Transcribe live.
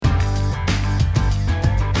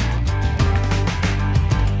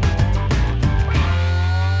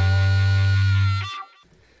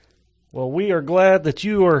we are glad that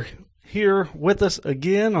you are here with us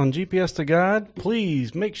again on GPS to God.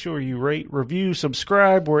 Please make sure you rate, review,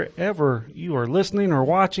 subscribe wherever you are listening or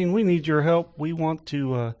watching. We need your help. We want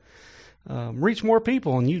to reach more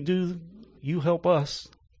people, and you help us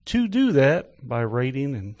to do that by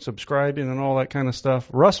rating and subscribing and all that kind of stuff.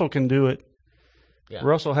 Russell can do it. Yeah.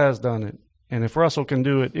 Russell has done it. And if Russell can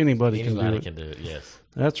do it, anybody can do it. Anybody can do it, yes.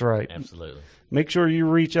 That's right. Absolutely. Make sure you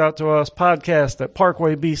reach out to us, podcast at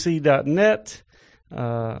parkwaybc.net.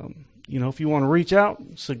 If you want to reach out,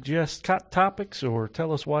 suggest topics, or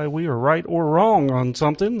tell us why we are right or wrong on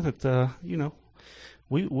something, that,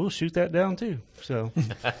 we'll shoot that down too. So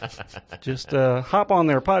just hop on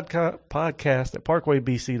their podcast at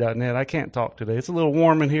parkwaybc.net. I can't talk today. It's a little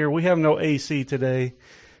warm in here. We have no AC today,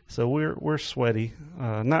 so we're sweaty.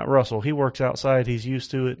 Not Russell. He works outside. He's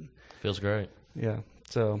used to it. Feels great. Yeah.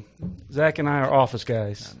 So Zach and I are office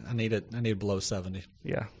guys. I need it below 70.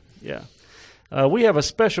 Yeah. We have a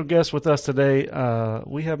special guest with us today.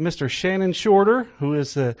 We have Mr. Shannon Shorter, who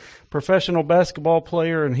is a professional basketball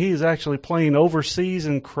player, and he is actually playing overseas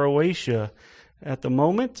in Croatia at the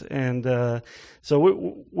moment. And so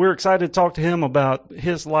we're excited to talk to him about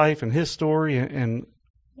his life and his story and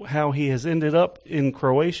how he has ended up in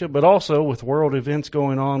Croatia, but also with world events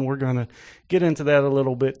going on. We're going to get into that a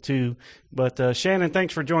little bit too. But Shannon,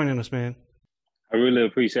 thanks for joining us, man. I really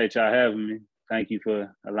appreciate y'all having me. Thank you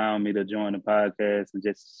for allowing me to join the podcast and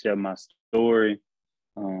just share my story.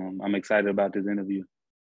 I'm excited about this interview.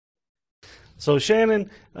 So Shannon,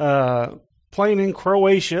 playing in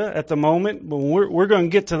Croatia at the moment, but we're going to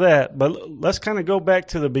get to that. But let's kind of go back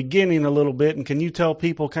to the beginning a little bit, and can you tell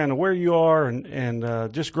people kind of where you are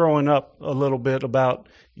and just growing up a little bit about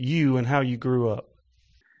you and how you grew up?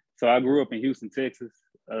 So I grew up in Houston, Texas.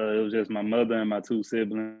 It was just my mother and my two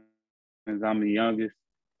siblings. I'm the youngest.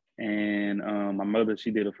 And my mother,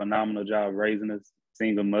 she did a phenomenal job raising us,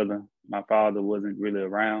 single mother. My father wasn't really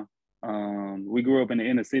around. We grew up in the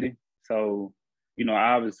inner city. So,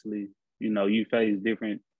 obviously, you face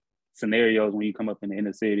different scenarios when you come up in the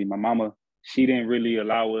inner city. My mama, she didn't really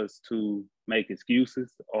allow us to make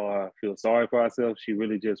excuses or feel sorry for ourselves. She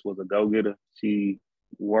really just was a go-getter. She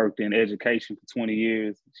worked in education for 20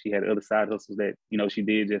 years. She had other side hustles that, she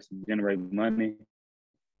did just to generate money.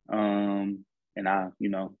 And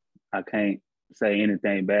I can't say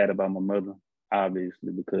anything bad about my mother,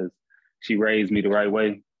 obviously, because she raised me the right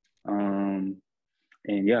way.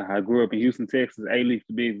 I grew up in Houston, Texas, A-Leaf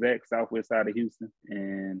to be exact, southwest side of Houston.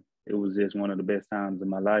 And it was just one of the best times of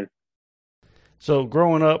my life. So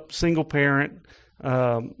growing up, single parent,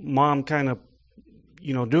 mom kind of,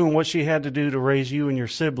 doing what she had to do to raise you and your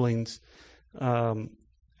siblings. Did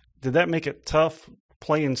that make it tough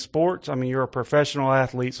playing sports? I mean, you're a professional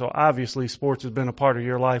athlete, so obviously sports has been a part of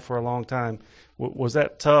your life for a long time. Was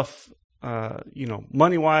that tough,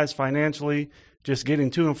 money-wise, financially, just getting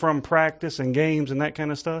to and from practice and games and that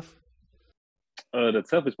kind of stuff? The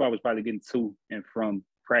toughest part was probably getting to and from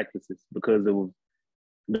practices because it was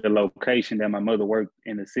the location that my mother worked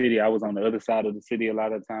in the city. I was on the other side of the city a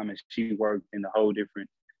lot of the time, and she worked in a whole different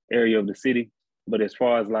area of the city. But as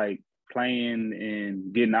far as like playing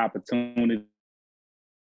and getting opportunities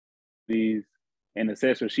and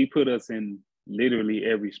etc., she put us in literally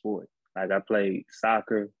every sport. Like I played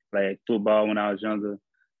soccer, played football when I was younger,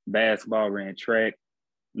 basketball, ran track,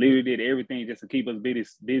 literally did everything just to keep us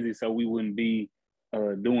busy so we wouldn't be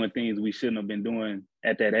doing things we shouldn't have been doing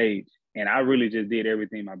at that age. And I really just did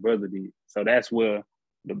everything my brother did. So that's where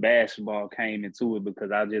the basketball came into it,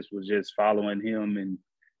 because I just was just following him and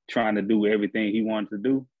trying to do everything he wanted to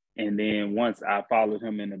do. And then once I followed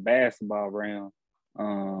him in the basketball realm,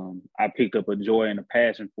 I picked up a joy and a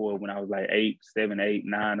passion for it when I was like 7, 8,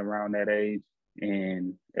 9, around that age.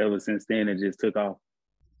 And ever since then, it just took off.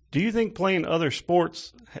 Do you think playing other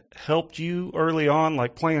sports helped you early on,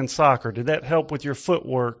 like playing soccer? Did that help with your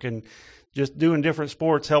footwork and just doing different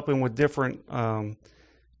sports, helping with different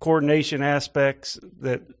coordination aspects,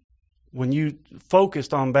 that when you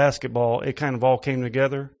focused on basketball, it kind of all came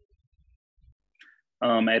together?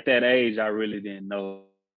 At that age, I really didn't know.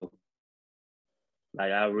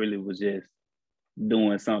 Like, I really was just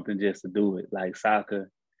doing something just to do it. Like soccer,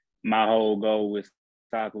 my whole goal with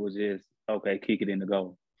soccer was just, okay, kick it in the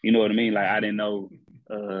goal. You know what I mean? Like, I didn't know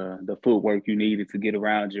the footwork you needed to get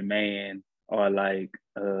around your man, or like,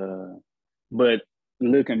 but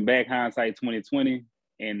looking back, hindsight 2020,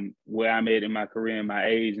 and where I'm at in my career and my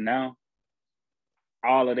age now,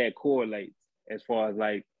 all of that correlates as far as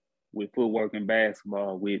like with footwork in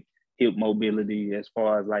basketball, with hip mobility, as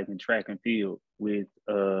far as like in track and field, with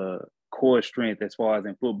core strength as far as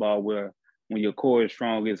in football, where when your core is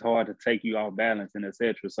strong, it's hard to take you off balance and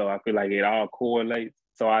etc. So I feel like it all correlates.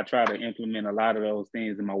 So I try to implement a lot of those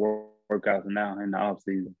things in my workouts now in the off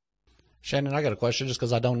season. Shannon, I got a question just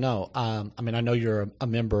because I don't know. I mean, I know you're a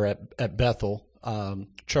member at Bethel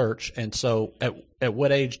Church, and so at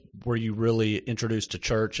what age were you really introduced to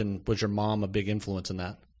church, and was your mom a big influence in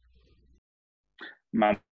that?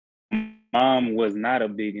 My mom was not a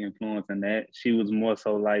big influence in that. She was more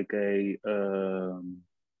so like I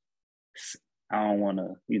don't want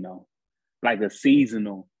to, like a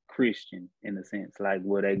seasonal Christian in a sense, like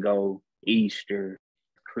where they go Easter,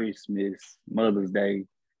 Christmas, Mother's Day,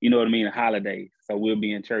 you know what I mean, holidays. So we'll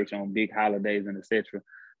be in church on big holidays and etc.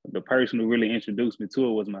 The person who really introduced me to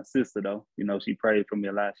it was my sister, though. She prayed for me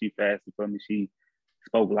a lot. She fasted for me. She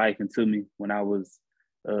spoke life into me when I was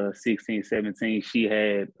 16, 17. She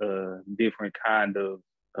had a different kind of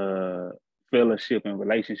fellowship and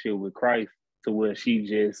relationship with Christ, to where she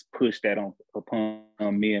just pushed that upon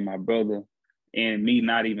me and my brother, and me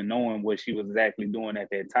not even knowing what she was exactly doing at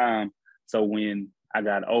that time. So when I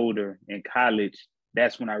got older in college,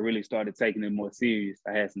 that's when I really started taking it more serious.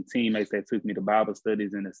 I had some teammates that took me to Bible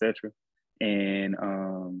studies and etc. And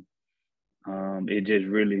it just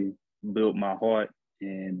really built my heart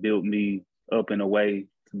and built me up in a way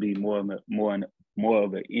to be more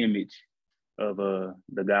of an image of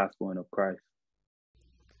the gospel and of Christ.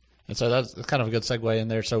 And so that's kind of a good segue in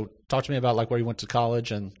there. So talk to me about like where you went to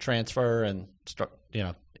college and transfer and start,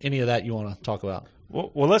 any of that you want to talk about.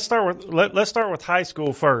 Well, let's start with high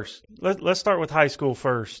school first. Let's start with high school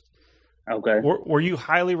first. Okay. Were you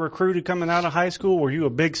highly recruited coming out of high school? Were you a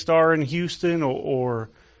big star in Houston or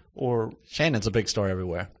Shannon's a big star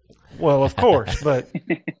everywhere. Well, of course, but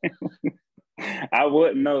I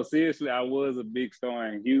wouldn't know. Seriously, I was a big star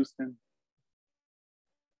in Houston,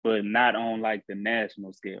 but not on like the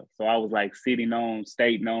national scale. So I was like city known,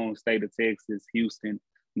 state of Texas, Houston,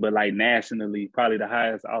 but like nationally, probably the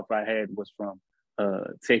highest offer I had was from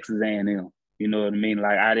Texas A&M. You know what I mean?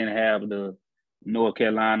 Like I didn't have the North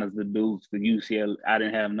Carolinas, the Dukes, the UCLA. I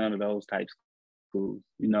didn't have none of those types of schools,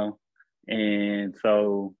 And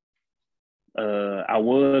so I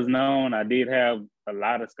was known. I did have a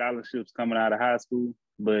lot of scholarships coming out of high school,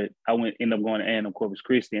 but I ended up going to A&M Corpus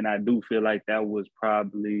Christi, and I do feel like that was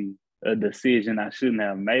probably a decision I shouldn't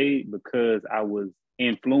have made, because I was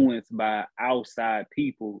influenced by outside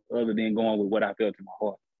people other than going with what I felt in my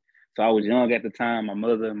heart. So I was young at the time. My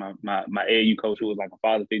mother, my AAU coach, who was like a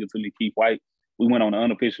father figure to me, Keith White, we went on an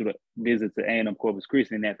unofficial visit to A&M Corpus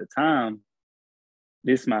Christi, and at the time,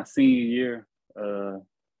 this is my senior year,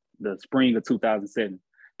 the spring of 2007.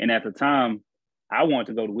 And at the time, I wanted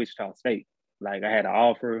to go to Wichita State. Like I had an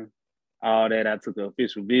offer, all that. I took an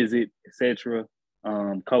official visit, etc.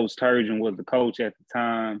 Coach Turgeon was the coach at the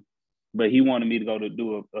time, but he wanted me to go to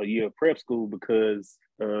do a year of prep school because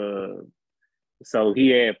so he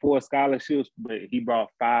had 4 scholarships, but he brought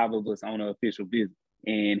 5 of us on an official visit.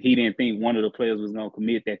 And he didn't think one of the players was going to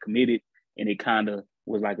commit that committed. And it kind of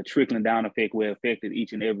was like a trickling down effect where it affected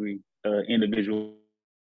each and every individual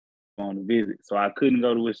on the visit. So I couldn't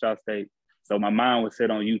go to Wichita State. So my mind was set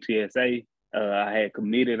on UTSA. I had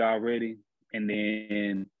committed already. And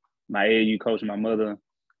then my AAU coach, my mother,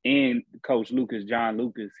 and Coach Lucas, John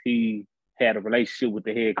Lucas, he had a relationship with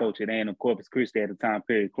the head coach at A&M Corpus Christi at the time,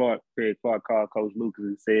 Perry Clark. Perry Clark called Coach Lucas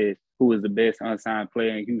and said, who is the best unsigned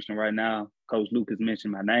player in Houston right now? Coach Lucas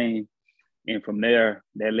mentioned my name. And from there,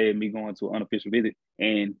 that led me going to an unofficial visit.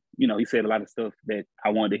 And, he said a lot of stuff that I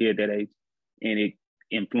wanted to hear at that age. And it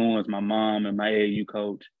influenced my mom and my AAU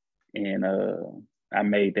coach. And I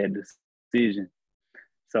made that decision.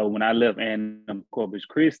 So when I left A&M Corpus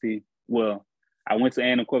Christi, I went to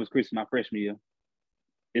A&M Corpus Christi my freshman year.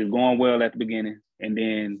 It's going well at the beginning. And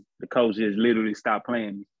then the coach just literally stopped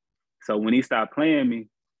playing me. So when he stopped playing me,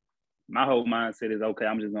 my whole mindset is, okay,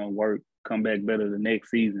 I'm just going to work, come back better the next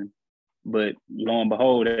season. But lo and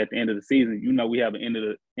behold, at the end of the season, we have an end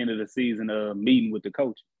of the season meeting with the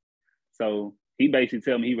coach. So he basically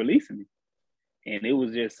told me he releasing me. And it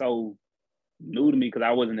was just so new to me because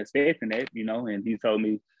I wasn't expecting that, and he told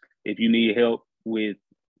me, if you need help with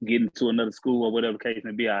getting to another school or whatever case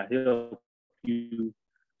may be, I'll help you.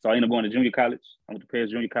 So I ended up going to junior college. I went to Paris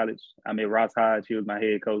Junior College. I met Ross Hodge. He was my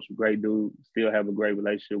head coach, a great dude. Still have a great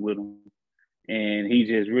relationship with him. And he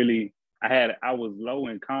just really, I was low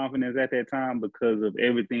in confidence at that time because of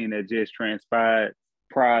everything that just transpired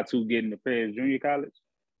prior to getting to Paris Junior College.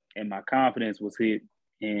 And my confidence was hit.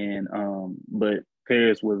 And but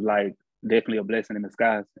Paris was like definitely a blessing in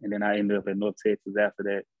disguise. And then I ended up at North Texas after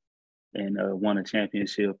that and won a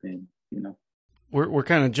championship. And We're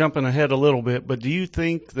kind of jumping ahead a little bit, but do you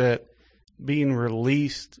think that being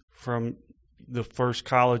released from the first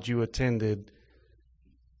college you attended,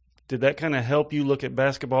 did that kind of help you look at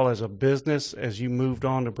basketball as a business as you moved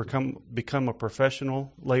on to become a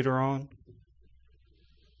professional later on?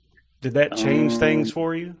 Did that change things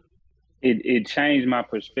for you? It changed my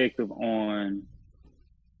perspective on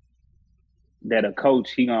that a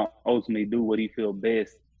coach, he gonna ultimately do what he feel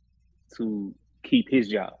best to keep his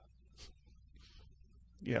job.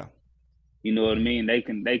 Yeah. You know what I mean? They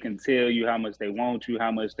can tell you how much they want you,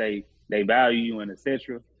 how much they value you, and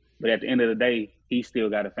etc. But at the end of the day, he still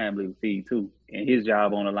got a family to feed too, and his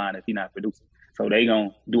job on the line if he not producing. So they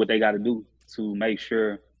gonna do what they got to do to make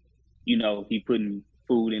sure, you know, he putting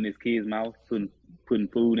food in his kid's mouth, putting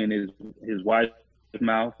food in his wife's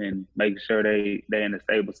mouth, and making sure they're in a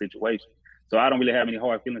stable situation. So I don't really have any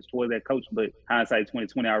hard feelings towards that coach. But hindsight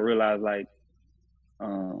 2020, I realized like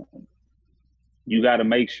you got to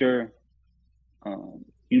make sure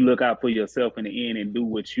you look out for yourself in the end and do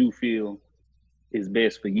what you feel is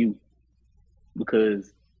best for you,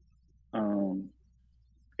 because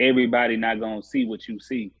everybody not gonna see what you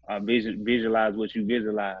see or visualize what you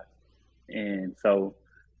visualize. And so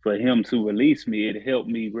for him to release me, it helped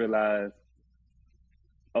me realize,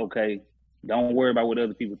 okay, don't worry about what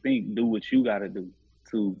other people think. Do what you got to do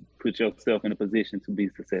to put yourself in a position to be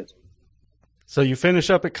successful. So you finish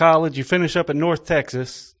up at college, you finish up at North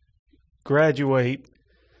Texas, graduate.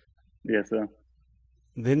 Yes, sir.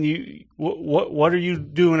 Then what are you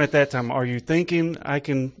doing at that time? Are you thinking I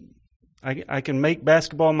can make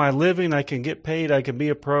basketball my living, I can get paid, I can be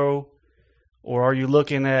a pro, or are you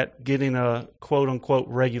looking at getting a quote unquote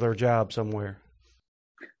regular job somewhere?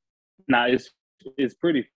 Now it's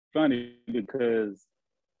pretty funny because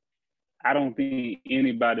I don't think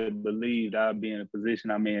anybody believed I'd be in a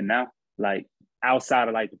position I'm in now, like outside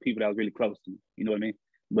of like the people that was really close to me, you know what I mean?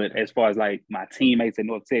 But as far as like my teammates at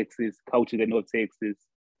North Texas, coaches at North Texas,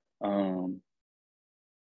 and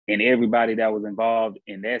everybody that was involved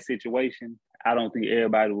in that situation, I don't think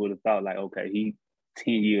everybody would have thought like, okay, he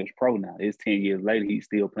 10 years pro now. It's 10 years later, he's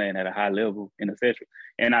still playing at a high level and et cetera.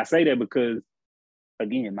 And I say that because,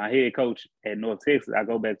 again, my head coach at North Texas, I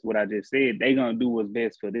go back to what I just said, they're going to do what's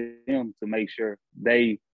best for them to make sure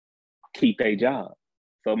they keep their job.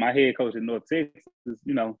 So my head coach at North Texas,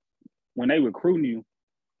 you know, when they recruiting you,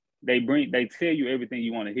 they tell you everything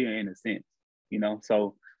you want to hear in a sense, you know.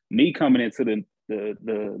 So me coming into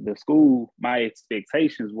the school, my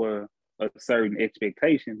expectations were a certain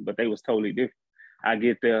expectation, but they was totally different. I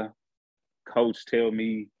get there, coach tell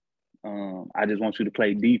me, I just want you to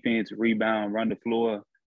play defense, rebound, run the floor.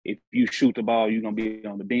 If you shoot the ball, you're going to be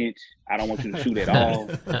on the bench. I don't want you to shoot at all.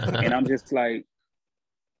 And I'm just like,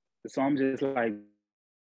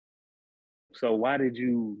 so why did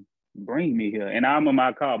you bring me here? And I remember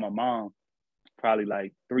I called my mom probably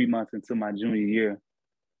like 3 months into my junior year,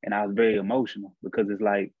 and I was very emotional because it's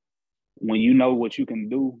like when you know what you can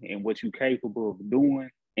do and what you're capable of doing,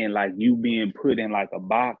 and like you being put in like a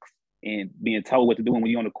box and being told what to do, and when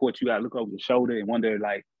you're on the court, you got to look over your shoulder and wonder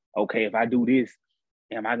like, okay, if I do this,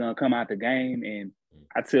 am I going to come out the game? And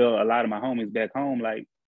I tell a lot of my homies back home, like,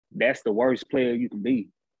 that's the worst player you can be,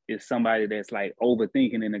 is somebody that's like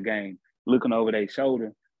overthinking in the game, looking over their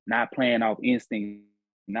shoulder, not playing off instinct,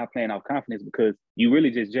 not playing off confidence, because you really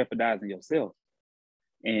just jeopardizing yourself.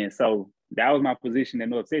 And so that was my position at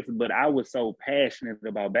North Texas. But I was so passionate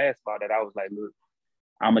about basketball that I was like, look,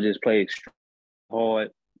 I'm going to just play extremely hard,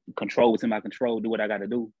 control what's in my control, do what I got to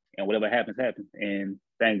do, and whatever happens, happens. And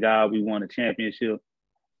thank God we won a championship,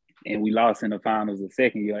 and we lost in the finals the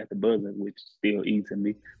second year at the buzzer, which still eats at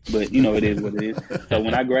me. But, you know, it is what it is. So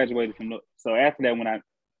when I graduated from – so after that,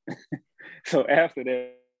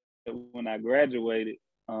 when I graduated,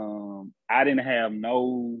 I didn't have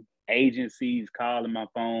no agencies calling my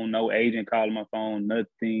phone, no agent calling my phone,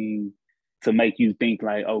 nothing to make you think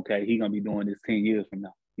like, okay, he's going to be doing this 10 years from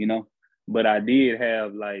now, you know? But I did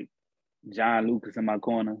have like John Lucas in my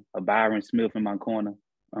corner, a Byron Smith in my corner,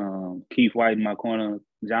 Keith White in my corner.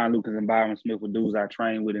 John Lucas and Byron Smith were dudes I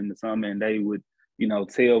trained with in the summer, and they would, you know,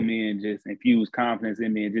 tell me and just infuse confidence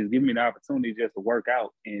in me and just give me the opportunity just to work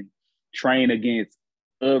out and train against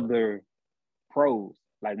other pros.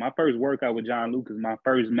 Like my first workout with John Lucas, my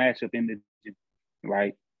first matchup in the gym,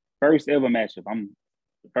 right? First ever matchup.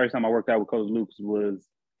 The first time I worked out with Coach Lucas was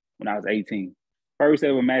when I was 18. First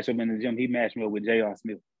ever matchup in the gym, he matched me up with J.R.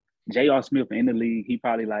 Smith. J.R. Smith in the league, he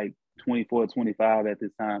probably like 24, 25 at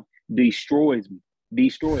this time, destroys me.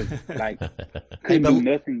 Like, couldn't do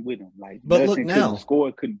nothing with him. Like, but nothing, look now, couldn't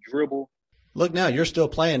score, couldn't dribble. Look now, you're still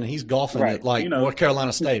playing, and he's golfing Right. at like, you know, North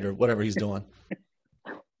Carolina State or whatever he's doing.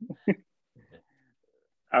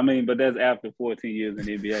 I mean, but that's after 14 years in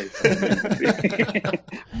the NBA. So.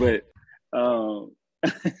 But Um,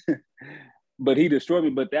 but he destroyed me.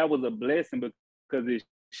 But that was a blessing because it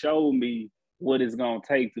showed me what it's gonna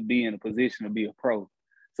take to be in a position to be a pro.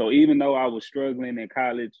 So even though I was struggling in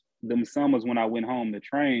college, them summers when I went home to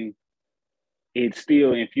train, it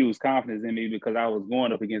still infused confidence in me because I was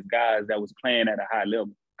going up against guys that was playing at a high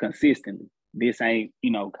level consistently. This ain't,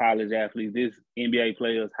 college athletes, this NBA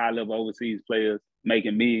players, high level overseas players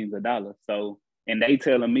making millions of dollars. So, and they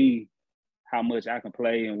telling me how much I can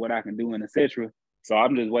play and what I can do and etc. So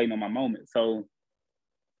I'm just waiting on my moment. So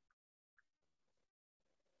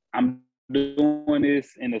I'm doing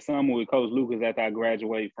this in the summer with Coach Lucas after I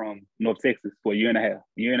graduate from North Texas for a year and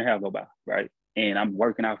a half go by, right? And I'm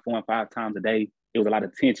working out 4 and 5 times a day. There was a lot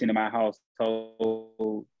of tension in my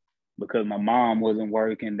household because my mom wasn't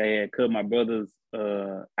working. They had cut my brother's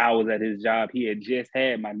hours at his job. He had just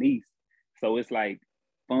had my niece. So it's like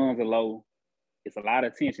funds are low. It's a lot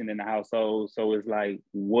of tension in the household. So it's like,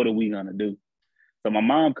 what are we going to do? So my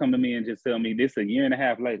mom come to me and just tell me this a year and a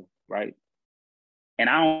half later, right? And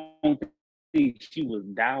I don't think she was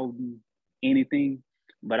doubting anything,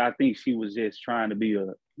 but I think she was just trying to be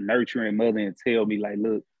a nurturing mother and tell me like,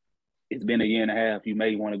 look, it's been a year and a half. You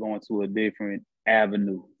may want to go into a different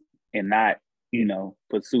avenue and not,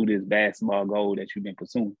 pursue this basketball goal that you've been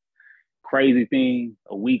pursuing. Crazy thing,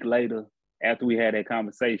 a week later, after we had that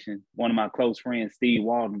conversation, one of my close friends, Steve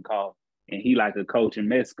Walden, called, and he like a coach in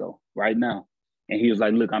Mexico right now. And he was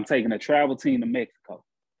like, look, I'm taking a travel team to Mexico.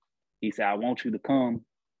 He said, I want you to come.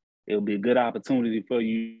 It'll be a good opportunity for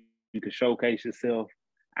you. You can showcase yourself.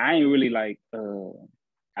 I ain't really like,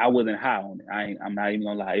 I wasn't high on it. I'm not even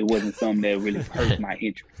gonna lie. It wasn't something that really perked my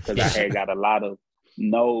interest because I had got a lot of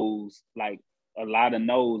no's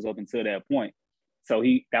up until that point. So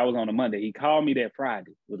that was on a Monday. He called me that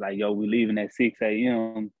Friday. Was like, yo, we're leaving at 6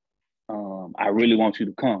 a.m. I really want you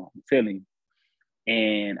to come. I'm telling you.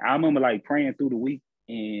 And I remember like praying through the week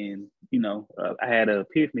and, I had an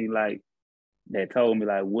epiphany like that told me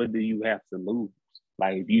like, what do you have to lose?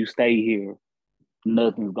 Like if you stay here,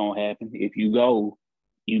 nothing's going to happen. If you go,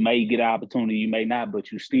 you may get an opportunity, you may not,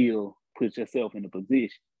 but you still put yourself in a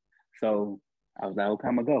position. So I was like, okay,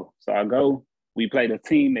 I'm going to go. So I go. We played a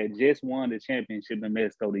team that just won the championship in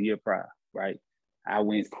Mexico the year prior, right? I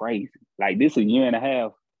went crazy. Like this a year and a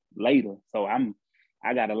half later. So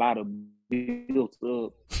I got a lot of built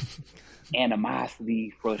up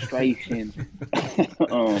animosity, frustration.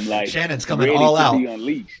 Like Shannon's coming all out. Be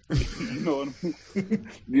unleashed. You know what I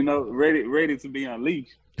mean? Ready to be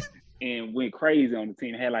unleashed. And went crazy on the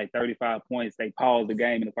team. Had like 35 points. They paused the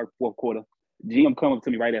game in the fourth quarter. GM come up to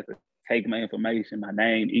me right after, take my information, my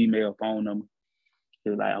name, email, phone number. He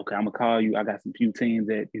was like, okay, I'm gonna call you. I got some few teams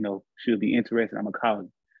that, should be interested. I'm gonna call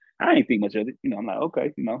you. I ain't think much of it. I'm like,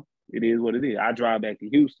 okay, it is what it is. I drive back to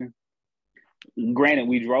Houston. Granted,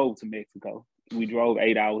 we drove to Mexico. We drove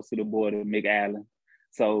 8 hours to the border, McAllen.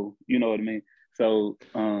 So, you know what I mean? So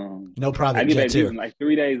no private I get back jets to here. Houston like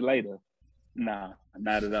 3 days later. Nah,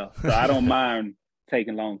 not at all. So I don't mind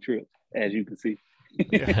taking long trips, as you can see.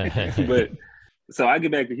 But so I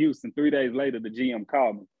get back to Houston 3 days later, the GM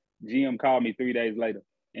called me. GM called me 3 days later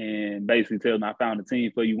and basically tells me I found a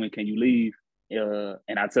team for you. When can you leave?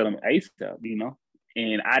 And I tell him ASAP,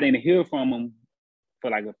 and I didn't hear from him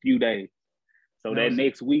for like a few days. So that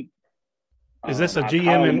next week, is this a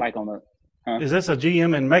GM in Is this a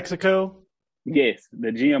GM in Mexico? Yes,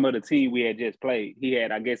 the GM of the team we had just played.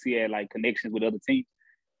 I guess he had like connections with other teams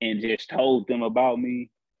and just told them about me.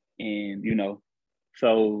 And,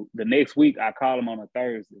 so the next week I call him on a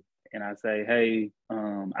Thursday and I say, hey,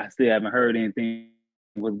 I still haven't heard anything.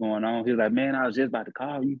 What's going on? He was like, man, I was just about to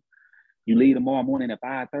call you. You leave tomorrow morning at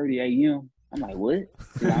 5:30 a.m. I'm like, what?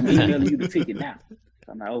 I'm emailing you the ticket now.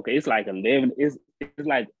 I'm like, okay, it's like 11. It's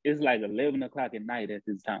like 11 o'clock at night at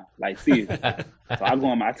this time. Like seriously. So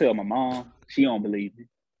I tell my mom, she don't believe me.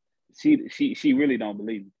 She really don't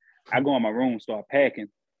believe me. I go in my room, start packing,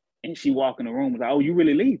 and she walk in the room and was like, oh, you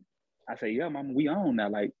really leave? I say, yeah, mama, we on now.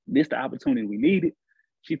 Like this the opportunity we needed.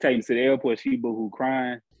 She take me to the airport, she boohoo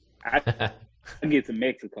crying. I get to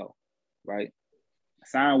Mexico, right?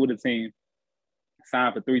 Sign with the team,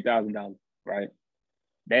 sign for $3,000, right?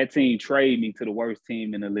 That team trade me to the worst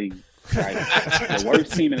team in the league, right? The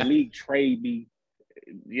worst team in the league trade me.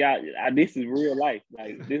 Yeah, this is real life.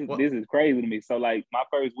 Like this is crazy to me. So like my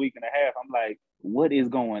first week and a half, I'm like, what is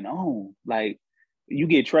going on? Like you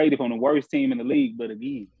get traded from the worst team in the league, but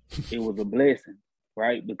again, it was a blessing,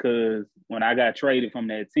 right? Because when I got traded from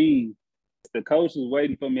that team, the coach was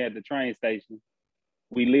waiting for me at the train station.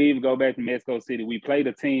 We leave, go back to Mexico City. We played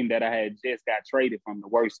a team that I had just got traded from, the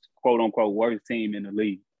worst, quote unquote, worst team in the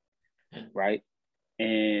league, right?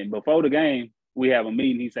 And before the game, we have a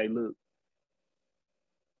meeting. He say, look,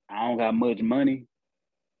 I don't got much money.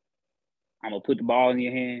 I'm gonna put the ball in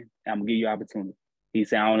your hand and I'm gonna give you opportunity. He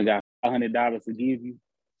said, I only got $500 to give you.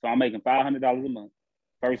 So I'm making $500 a month.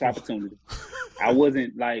 First opportunity. I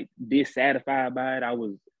wasn't like dissatisfied by it. I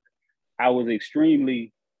was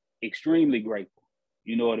extremely, extremely grateful.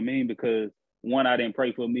 You know what I mean? Because one, I didn't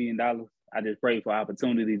pray for $1 million. I just prayed for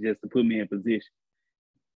opportunity just to put me in position.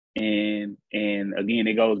 And again,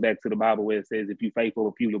 it goes back to the Bible where it says, if you're faithful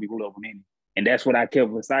with few, you'll be ruled over many. And that's what I kept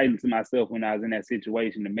reciting to myself when I was in that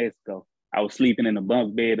situation in Mexico. I was sleeping in a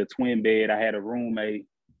bunk bed, a twin bed. I had a roommate.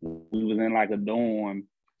 We was in like a dorm,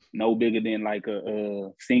 no bigger than like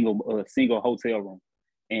a single hotel room.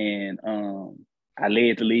 And I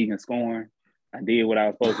led the league in scoring. I did what I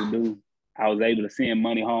was supposed to do. I was able to send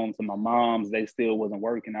money home to my moms. They still wasn't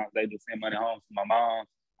working. I was able to send money home to my mom.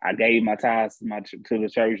 I gave my tithes to the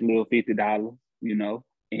church, little $50, you know,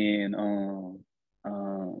 and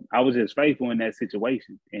I was just faithful in that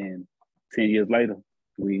situation. And 10 years later,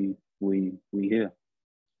 we here.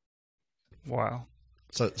 Wow.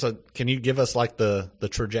 So can you give us like the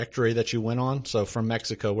trajectory that you went on? So from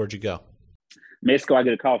Mexico, where'd you go? Mexico, I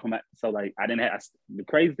get a call from, so like the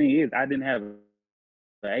crazy thing is I didn't have an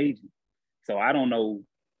agent. So I don't know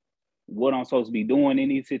what I'm supposed to be doing in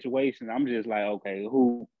these situations. I'm just like, okay,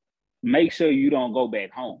 make sure you don't go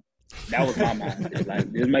back home. That was my mindset.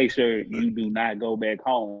 Like, just make sure you do not go back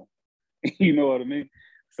home. You know what I mean?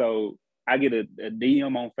 So I get a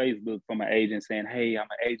DM on Facebook from an agent saying, hey, I'm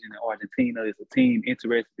an agent in Argentina. It's a team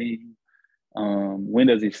interested in you. When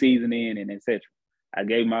does the season end, and et cetera. I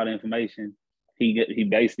gave him all the information. He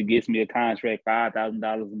basically gets me a contract, $5,000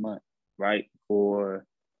 a month, right? For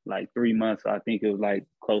like 3 months. So I think it was like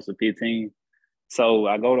close to 15. So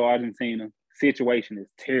I go to Argentina. Situation is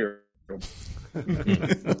terrible.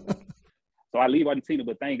 So I leave Argentina,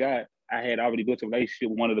 but thank God I had already built a relationship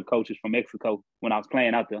with one of the coaches from Mexico when I was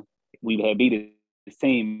playing out there. We had beat his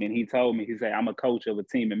team, and he told me, he said, I'm a coach of a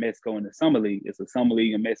team in Mexico in the summer league. It's a summer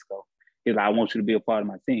league in Mexico. He's like, I want you to be a part of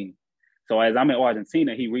my team. So as I'm in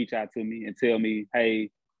Argentina, he reached out to me and tell me, hey,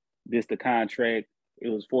 this the contract. It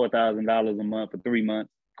was $4,000 a month for 3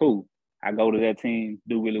 months. Cool. I go to that team,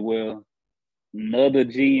 do really well. Another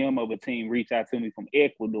GM of a team reached out to me from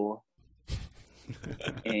Ecuador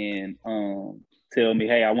and tell me,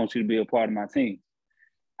 hey, I want you to be a part of my team.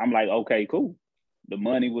 I'm like, okay, cool. The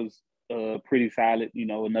money was pretty solid, you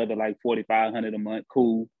know, another like $4,500 a month,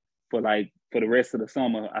 cool. For the rest of the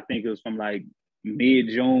summer, I think it was from like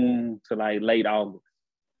mid-June to like late August.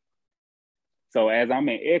 So as I'm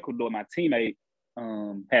in Ecuador, my teammate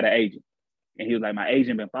had an agent. And he was like, my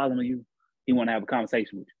agent been following you. He want to have a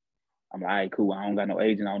conversation with you. I'm like, all right, cool. I don't got no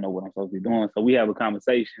agent. I don't know what I'm supposed to be doing. So we have a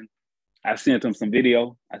conversation. I sent him some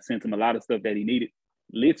video. I sent him a lot of stuff that he needed.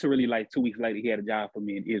 Literally like 2 weeks later, he had a job for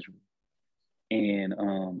me in Israel. And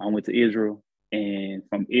I went to Israel. And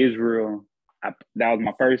from Israel, that was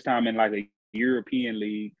my first time in like a European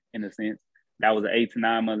league, in a sense. That was an 8 to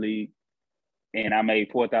 9 month league. And I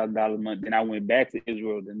made $4,000 a month. Then I went back to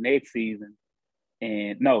Israel the next season.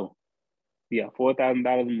 And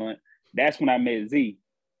 $4,000 a month. That's when I met Z.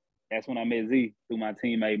 Through my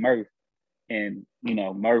teammate Murph. And, you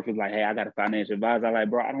know, Murph was like, hey, I got a financial advisor. I'm like,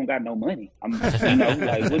 bro, I don't got no money. I'm, you know,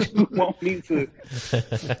 like, what you want me to?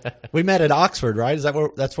 We met at Oxford, right?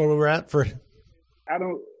 That's where we were at for?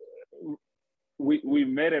 We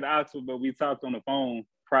met at Oxford, but we talked on the phone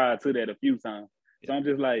prior to that a few times. So I'm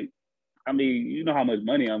just like, I mean, you know how much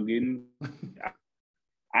money I'm getting.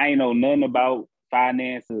 I ain't know nothing about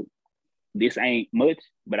finance. This ain't much,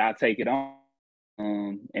 but I take it on.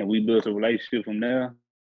 And we built a relationship from there.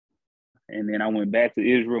 And then I went back to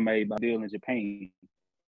Israel, made my deal in Japan.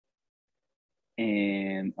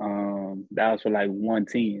 And that was for like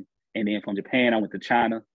 110. And then from Japan, I went to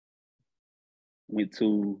China.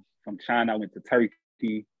 From China, I went to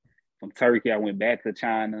Turkey. From Turkey, I went back to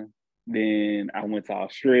China. Then I went to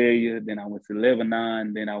Australia. Then I went to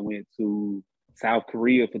Lebanon. Then I went to South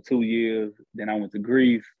Korea for 2 years. Then I went to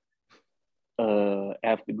Greece.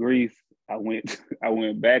 After Greece, I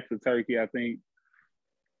went back to Turkey, I think.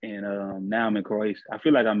 And now I'm in Croatia. I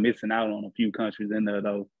feel like I'm missing out on a few countries in there,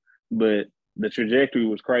 though. But the trajectory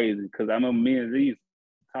was crazy because I remember me and Z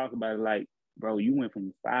talk about it like, bro, you went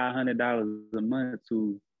from $500 a month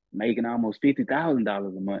to making almost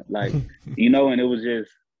 $50,000 a month. Like, you know, and it was just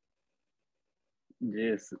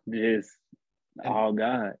all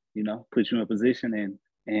God, you know, put you in a position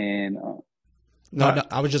and No,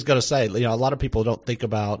 I was just going to say, you know, a lot of people don't think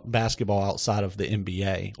about basketball outside of the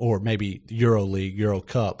NBA or maybe EuroLeague, Euro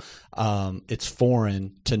Cup. It's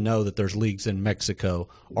foreign to know that there's leagues in Mexico,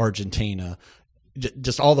 Argentina,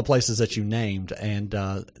 just all the places that you named,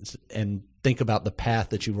 and think about the path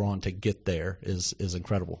that you were on to get there is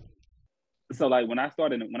incredible. So like when I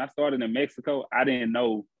started in Mexico, I didn't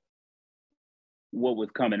know what was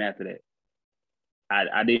coming after that.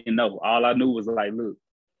 I didn't know. All I knew was like, look,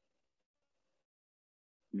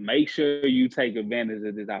 make sure you take advantage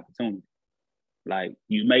of this opportunity. Like,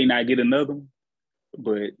 you may not get another one,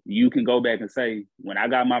 but you can go back and say, when I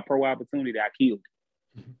got my pro opportunity, I killed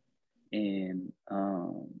it. And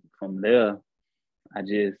from there, I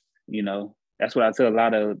just, that's what I tell a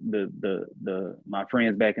lot of my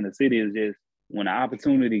friends back in the city is just, when the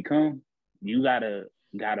opportunity comes, you gotta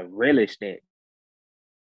relish that.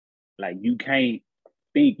 Like, you can't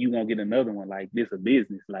think you gonna get another one. Like, this a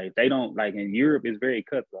business. Like, they don't, like, in Europe, it's very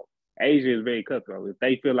cutthroat. Asia is very cutthroat. If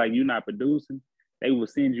they feel like you're not producing, they will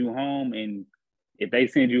send you home. And if they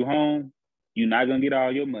send you home, you're not gonna get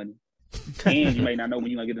all your money. And you may not know when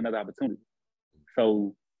you're gonna get another opportunity.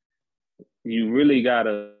 So you really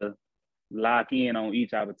gotta lock in on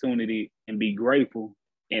each opportunity and be grateful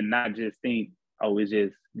and not just think, oh, it's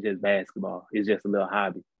just basketball. It's just a little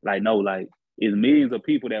hobby. Like, no, like, it's millions of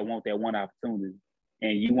people that want that one opportunity.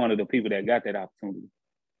 And you one of the people that got that opportunity.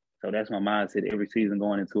 So that's my mindset every season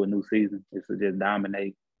going into a new season, is to just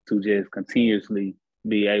dominate, to just continuously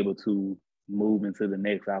be able to move into the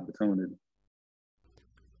next opportunity.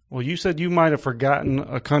 Well, you said you might have forgotten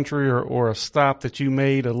a country or a stop that you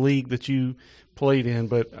made, a league that you played in,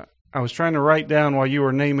 but I was trying to write down while you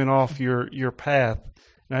were naming off your path.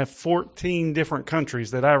 And I have 14 different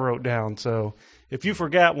countries that I wrote down. So if you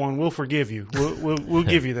forgot one, we'll forgive you. We'll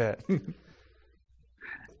give you that.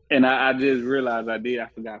 And I just realized I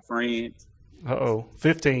forgot France.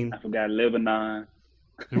 15. I forgot Lebanon.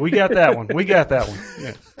 We got that one.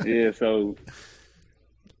 Yeah. Yeah. So.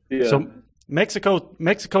 Yeah. So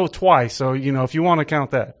Mexico twice. So if you want to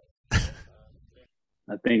count that.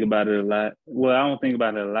 I think about it a lot. Well, I don't think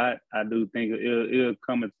about it a lot. I do think it'll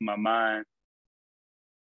come into my mind.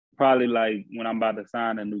 Probably like when I'm about to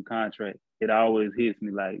sign a new contract, it always hits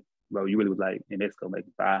me like, bro, you really was like in Mexico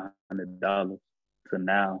making $500 to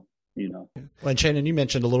now, Well, and Shannon, you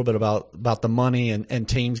mentioned a little bit about the money and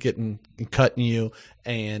teams cutting you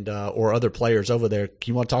and or other players over there.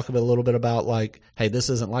 Can you want to talk a little bit about like, hey, this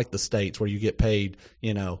isn't like the States where you get paid,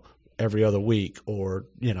 every other week or,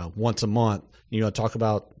 once a month. You want to talk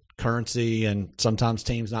about currency and sometimes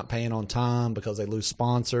teams not paying on time because they lose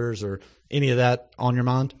sponsors or any of that on your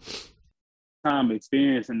mind? Time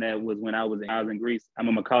experiencing that was when I was in Greece. I'm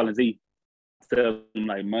a McCall Z. Tell them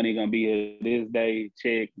like, money gonna be here this day,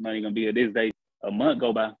 check, money gonna be here this day. A month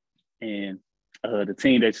go by, and the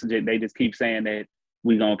team they just keep saying that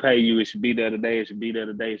we gonna pay you. It should be there today. It should be there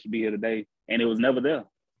today. It should be here today, and it was never there.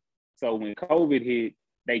 So when COVID hit,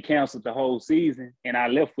 they canceled the whole season, and I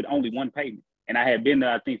left with only one payment. And I had been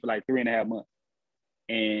there, I think, for like 3.5 months.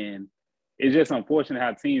 And it's just unfortunate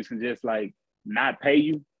how teams can just like not pay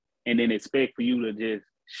you and then expect for you to just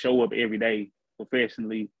show up every day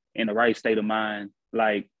professionally in the right state of mind,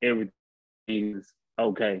 like everything is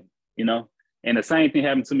okay, And the same thing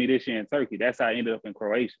happened to me this year in Turkey. That's how I ended up in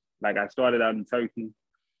Croatia. Like, I started out in Turkey.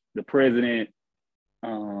 The president,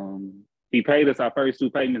 he paid us our first 2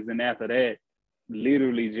 payments, and after that,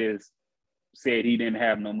 literally just said he didn't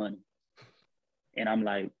have no money. And I'm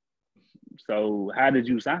like, so how did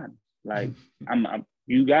you sign? Like,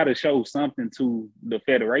 you got to show something to the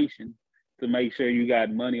federation to make sure you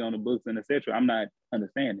got money on the books and et cetera. I'm not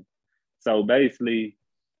understanding. So basically,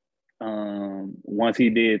 once he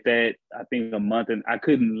did that, I think a month, and I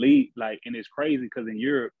couldn't leave. Like, and it's crazy because in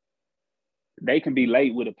Europe, they can be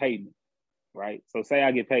late with a payment, right? So say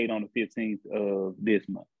I get paid on the 15th of this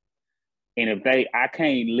month. And if I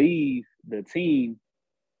can't leave the team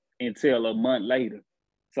until a month later.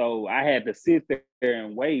 So I had to sit there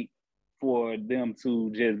and wait for them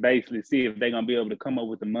to just basically see if they're going to be able to come up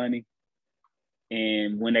with the money.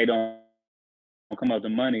 And when they don't come up with the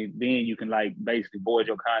money, then you can like basically void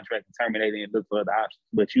your contract and terminate it and look for other options.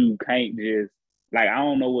 But you can't just, like, I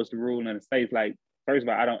don't know what's the rule in the States. Like, first of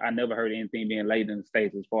all, I never heard anything being late in the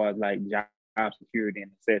States as far as like job security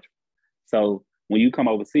and et cetera. So when you come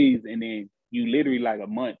overseas and then you literally like a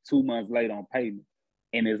month, 2 months late on payment,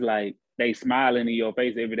 and it's like they smiling in your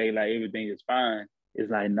face every day like everything is fine.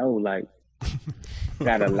 It's like, no, like,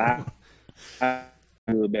 got a lot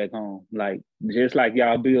back home. Like, just like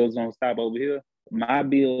y'all bills don't stop over here, my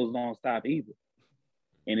bills don't stop either.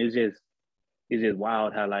 And it's just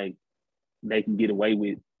wild how they can get away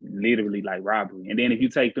with literally like robbery. And then if you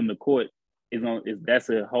take them to court, that's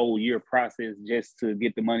a whole year process just to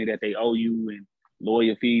get the money that they owe you and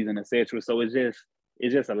lawyer fees and et cetera. So it's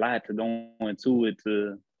just a lot to go into it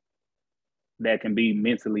to that can be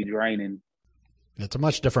mentally draining. It's a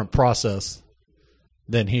much different process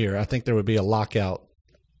than here. I think there would be a lockout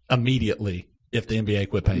immediately if the NBA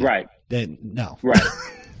quit paying. Right. Then no. Right.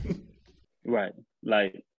 Right.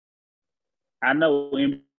 Like, I know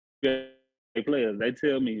NBA players, they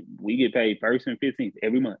tell me we get paid 1st and 15th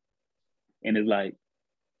every month. And it's like,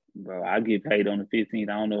 bro, I get paid on the 15th.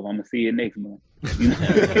 I don't know if I'm going to see it next month. You know?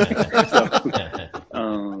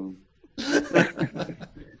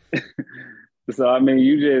 So I mean,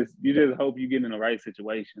 you just hope you get in the right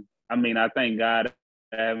situation. I mean, I thank God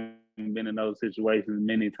I haven't been in those situations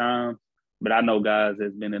many times, but I know guys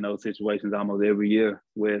that's been in those situations almost every year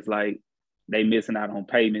where it's like they missing out on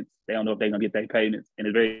payments. They don't know if they're gonna get their payments, and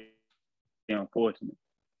it's very unfortunate.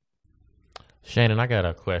 Shannon, I got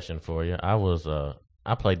a question for you.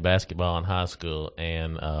 I played basketball in high school,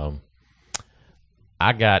 and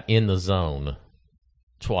I got in the zone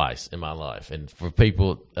twice in my life. And for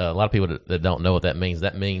people, a lot of people that don't know what that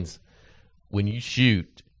means when you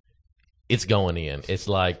shoot, it's going in. It's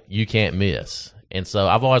like you can't miss. And so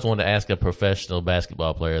I've always wanted to ask a professional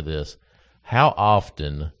basketball player this: how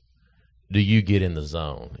often do you get in the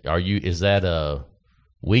zone? Is that a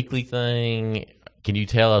weekly thing? Can you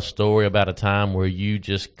tell a story about a time where you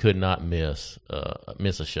just could not miss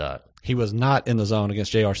a shot? He was not in the zone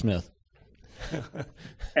against J.R. Smith.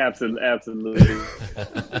 Absolutely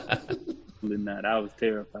not. I was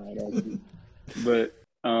terrified, actually. But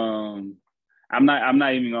I'm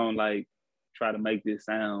not even gonna like try to make this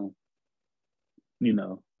sound,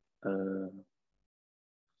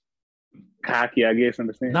 cocky, I guess, in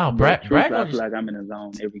the sense. No, brag on I feel like I'm in the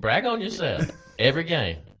zone every game. Brag on yourself every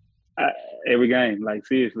game. Every game, like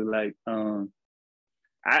seriously, like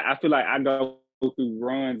I feel like I go through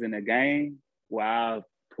runs in a game where I'll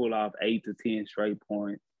pull off 8 to 10 straight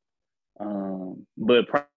points. But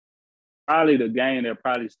probably the game that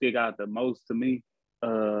probably stick out the most to me, it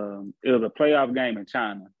was a playoff game in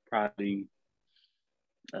China. Probably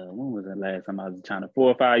when was the last time I was in China? 4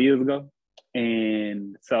 or 5 years ago.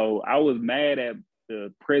 And so I was mad at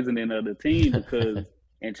the president of the team because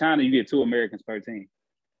in China you get 2 Americans per team.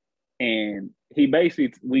 And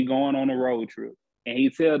we going on a road trip. And he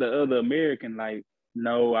tell the other American, like,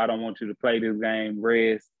 no, I don't want you to play this game,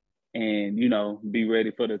 rest, and, be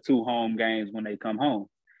ready for the 2 home games when they come home.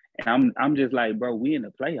 And I'm just like, bro, we in the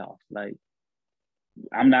playoffs. Like,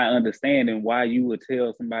 I'm not understanding why you would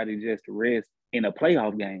tell somebody just to rest in a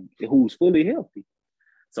playoff game who's fully healthy.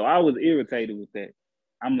 So I was irritated with that.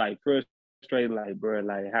 I'm like frustrated, like, bro,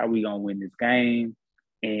 like, how we gonna win this game?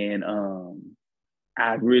 And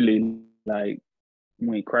I really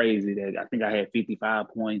went crazy. That I think I had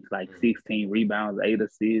 55 points, like 16 rebounds, 8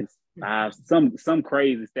 assists, 5, some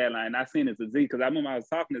crazy stat line. I seen it to Z because I remember I was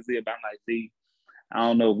talking to Z about like, Z, I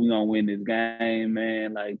don't know if we're gonna win this game,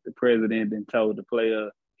 man. Like the president then told the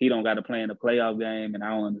player he don't got to play in the playoff game, and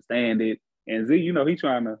I don't understand it. And Z, he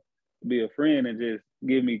trying to be a friend and just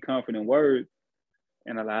give me confident words.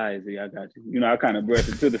 And I'm like, all right, Z, I got you. I kind of brushed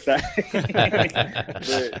it to the side.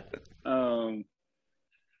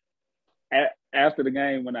 But after the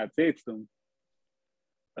game, when I texted him,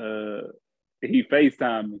 he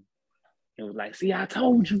FaceTimed me. It was like, see, I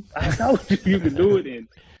told you you could do it. And,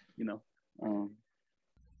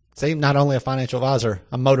 See, not only a financial advisor,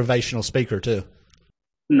 a motivational speaker too.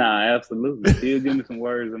 Nah, absolutely. He'll give me some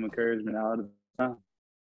words of encouragement all the time.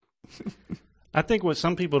 I think what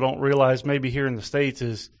some people don't realize maybe here in the States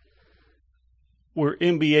is we're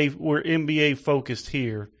NBA focused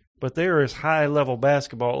here, but there is high level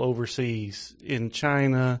basketball overseas in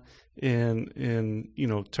China, in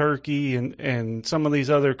Turkey and some of these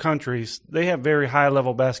other countries. They have very high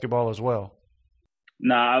level basketball as well.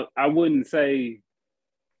 Nah, I wouldn't say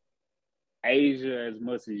Asia as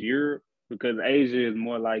much as Europe, because Asia is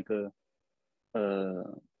more like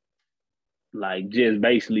like just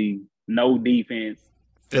basically no defense.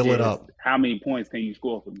 Fill it up. How many points can you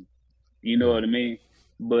score for me? You know what I mean?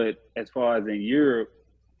 But as far as in Europe,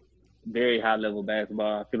 very high level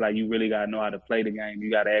basketball. I feel like you really got to know how to play the game. You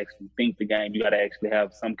got to actually think the game. You got to actually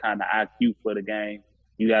have some kind of IQ for the game.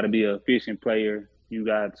 You got to be an efficient player. You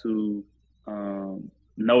got to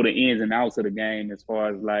know the ins and outs of the game as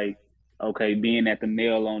far as like, okay, being at the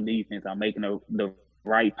nail on defense, I'm making the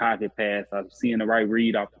right pocket pass, I'm seeing the right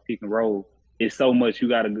read off the pick and roll. It's so much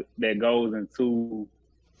that goes into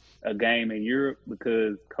a game in Europe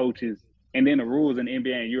because coaches, and then the rules in the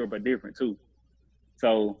NBA and Europe are different too.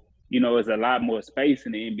 So, it's a lot more space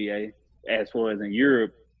in the NBA as far as in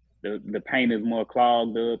Europe. The paint is more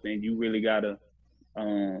clogged up, and you really got to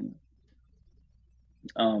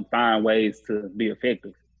find ways to be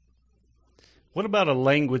effective. What about a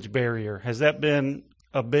language barrier? Has that been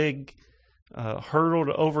a big hurdle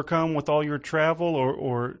to overcome with all your travel,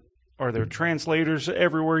 or are there translators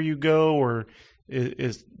everywhere you go, or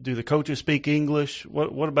do the coaches speak English?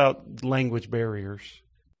 What about language barriers?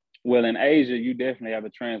 Well, in Asia, you definitely have a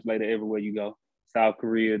translator everywhere you go. South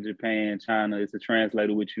Korea, Japan, China, it's a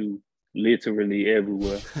translator with you literally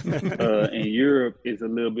everywhere. In Europe, it's a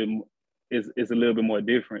little bit more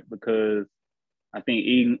different because I think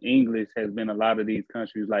English has been a lot of these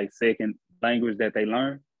countries like second language that they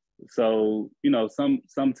learn. So,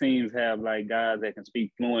 some teams have like guys that can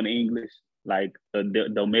speak fluent English, like a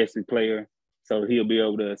domestic player. So he'll be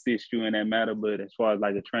able to assist you in that matter. But as far as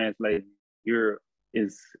like a translator, Europe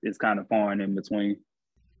is kind of foreign in between.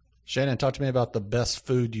 Shannon, talk to me about the best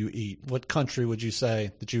food you eat. What country would you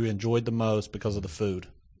say that you enjoyed the most because of the food?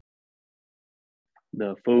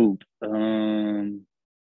 The food.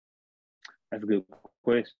 That's a good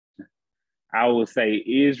question. I would say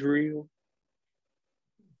Israel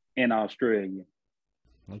and Australia.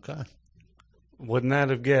 Okay. Wouldn't that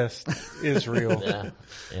have guessed Israel?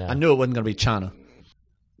 Yeah. I knew it wasn't going to be China.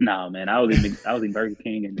 No, man. I was in Burger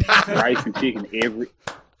King and rice and chicken every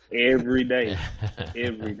day.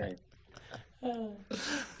 Every day.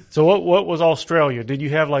 So what was Australia? Did you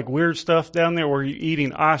have like weird stuff down there? Were you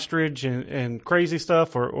eating ostrich and crazy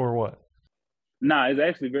stuff or what? Nah, it's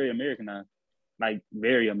actually very Americanized. Like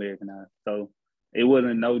very Americanized. So it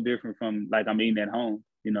wasn't no different from like I'm eating at home,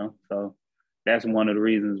 So that's one of the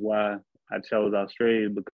reasons why I chose Australia,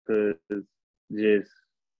 because just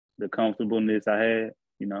the comfortableness I had,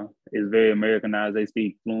 it's very Americanized. They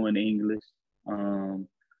speak fluent English.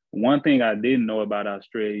 One thing I didn't know about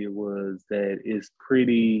Australia was that it's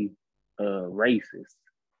pretty racist.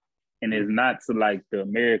 And it's not to like the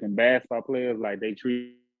American basketball players, like they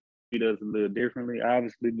treat us a little differently,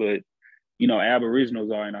 obviously, but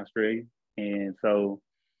Aboriginals are in Australia. And so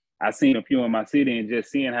I seen a few in my city, and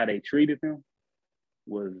just seeing how they treated them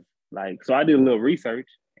was like, so I did a little research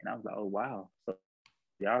and I was like, oh, wow. So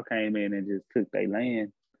y'all came in and just took their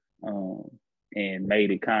land and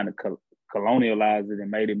made it kind of colonialized it and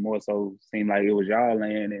made it more so seem like it was y'all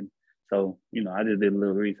land. And so, I just did a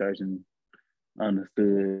little research and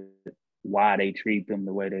understood why they treat them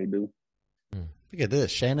the way they do. Look at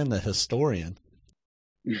this, Shannon the historian.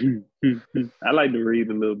 I like to read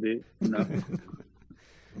a little bit,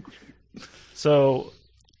 So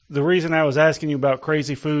the reason I was asking you about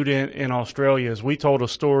crazy food in Australia is we told a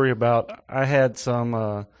story about I had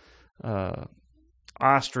some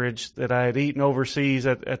ostrich that I had eaten overseas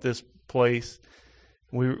at this place.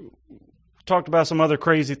 We talked about some other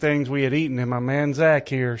crazy things we had eaten, and my man Zach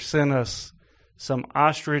here sent us some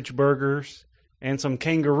ostrich burgers and some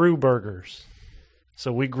kangaroo burgers.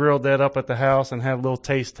 So we grilled that up at the house and had a little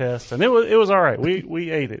taste test, and it was all right. We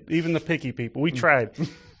ate it. Even the picky people, we tried.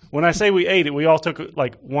 When I say we ate it, we all took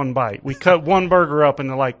like one bite. We cut one burger up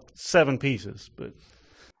into like 7 pieces. But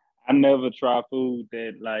I never try food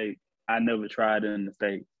that like I never tried in the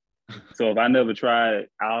States. So if I never tried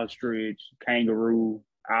ostrich, kangaroo,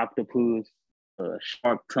 octopus,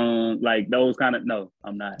 shark tongue, like those kind of, no,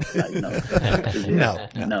 I'm not. Like, no.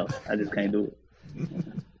 No, I just can't do it.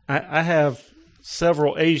 I have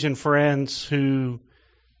several Asian friends who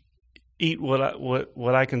eat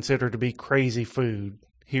what I consider to be crazy food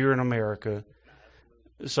here in America.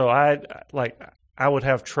 So I would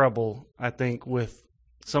have trouble, I think, with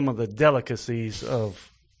some of the delicacies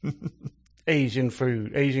of Asian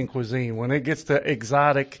food, Asian cuisine. When it gets to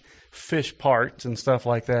exotic fish parts and stuff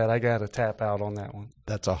like that, I got to tap out on that one.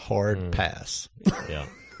 That's a hard pass. Yeah.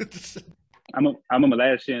 I remember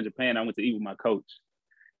last year in Japan, I went to eat with my coach.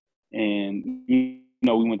 And, we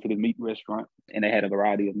went to the meat restaurant, and they had a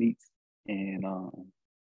variety of meats. And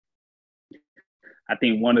I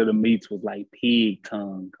think one of the meats was like pig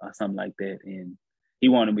tongue or something like that. And he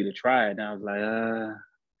wanted me to try it. And I was like,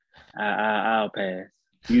 I'll pass.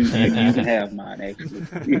 You can have mine,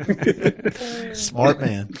 actually. Smart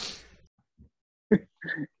man.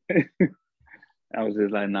 I was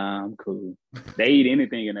just like, nah, I'm cool. They eat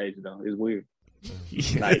anything in Asia, though. It's weird.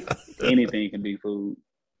 Like, anything can be food.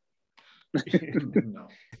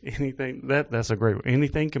 Anything that's a great one.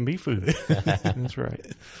 Anything can be food. That's right.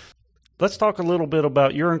 Let's talk a little bit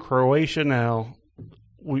about, you're in Croatia now.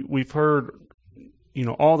 We've heard,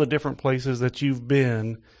 all the different places that you've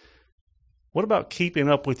been. What about keeping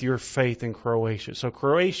up with your faith in Croatia? So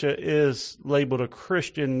Croatia is labeled a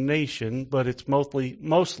Christian nation, but it's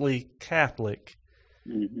mostly Catholic.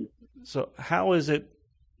 Mm-hmm. So how is it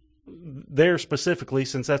there specifically,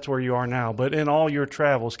 since that's where you are now, but in all your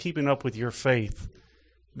travels, keeping up with your faith,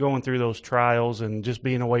 going through those trials and just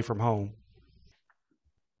being away from home?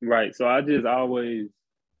 Right. So I just always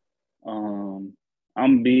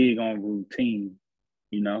I'm big on routine,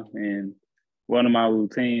 and one of my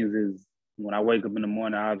routines is when I wake up in the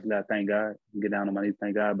morning, obviously I thank God, get down on my knees,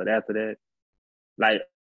 thank God. But after that, like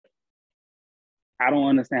I don't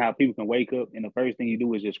understand how people can wake up and the first thing you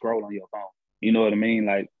do is just scroll on your phone. You know what I mean?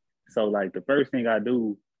 Like, so like the first thing I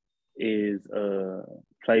do is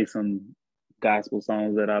play some gospel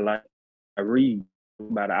songs that I like. I read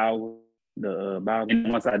about an hour the Bible,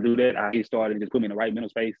 and once I do that, I get started and just put me in the right mental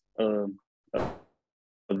space of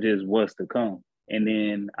just what's to come. And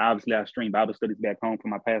then obviously I stream Bible studies back home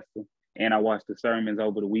from my pastor, and I watch the sermons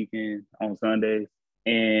over the weekend on Sundays.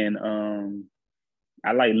 And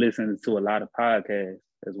I like listening to a lot of podcasts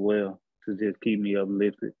as well to just keep me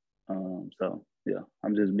uplifted. So yeah,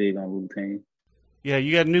 I'm just big on routine. Yeah,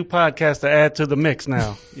 you got a new podcast to add to the mix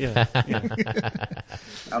now. Yeah, yeah.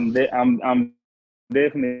 I'm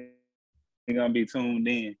definitely gonna be tuned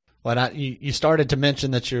in. Well, you started to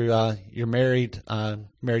mention that you're married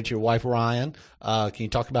to your wife Ryan. Can you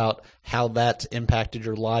talk about how that's impacted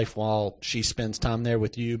your life while she spends time there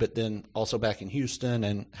with you, but then also back in Houston,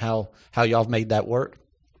 and how y'all have made that work?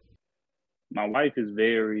 My wife is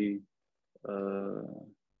very.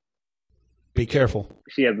 Be careful.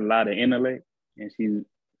 She has a lot of intellect, and she's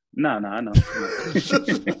I know.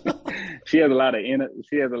 She has a lot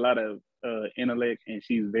of intellect, and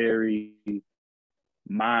she's very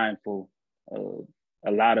mindful of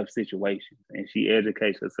a lot of situations, and she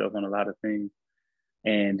educates herself on a lot of things.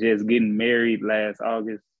 And just getting married last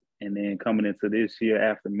August, and then coming into this year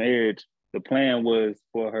after marriage, the plan was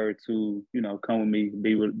for her to, come with me,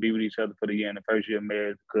 be with each other for the year in the first year of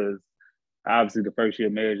marriage, because obviously the first year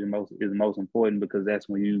of marriage is most important, because that's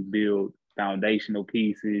when you build foundational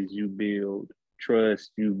pieces, you build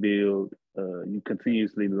trust, you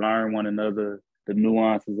continuously learn one another, the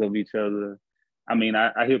nuances of each other. I mean,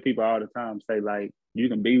 I hear people all the time say, like, you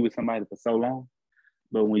can be with somebody for so long,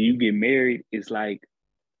 but when you get married, it's like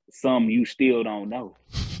some you still don't know.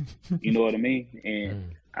 You know what I mean?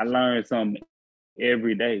 And I learn something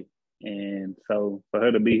every day. And so for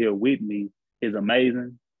her to be here with me is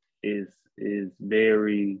amazing. Is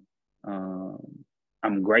very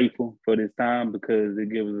I'm grateful for this time, because it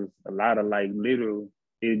gives us a lot of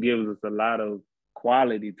it gives us a lot of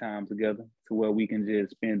quality time together, to where we can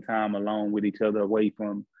just spend time alone with each other, away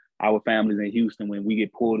from our families in Houston when we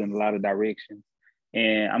get pulled in a lot of directions.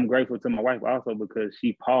 And I'm grateful to my wife also, because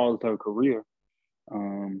she paused her career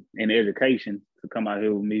in education to come out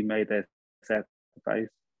here with me, made that sacrifice,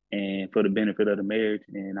 and for the benefit of the marriage.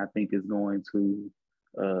 And I think it's going to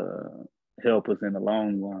help us in the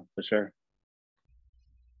long run for sure.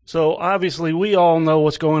 So obviously, we all know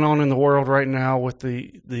what's going on in the world right now with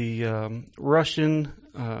the Russian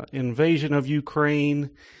invasion of Ukraine,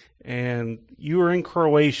 and you are in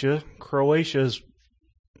Croatia. Croatia is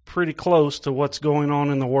pretty close to what's going on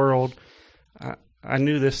in the world. I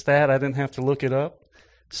knew this stat; I didn't have to look it up.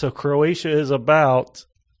 So Croatia is about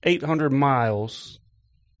 800 miles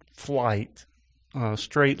flight,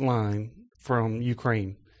 straight line from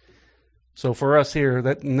Ukraine. So for us here,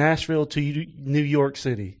 that Nashville to New York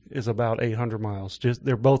City is about 800 miles.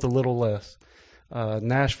 They're both a little less.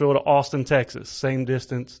 Nashville to Austin, Texas, same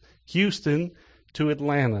distance. Houston to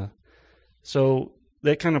Atlanta. So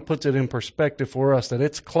that kind of puts it in perspective for us, that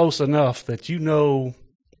it's close enough that you know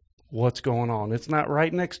what's going on. It's not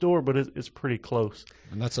right next door, but it's pretty close.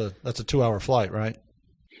 And that's a 2-hour flight, right?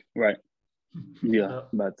 Right. Yeah,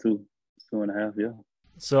 about 2.5. Yeah.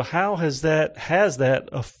 So how has that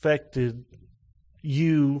affected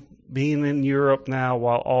you being in Europe now,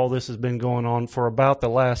 while all this has been going on for about the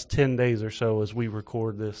last 10 days or so as we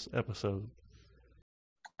record this episode?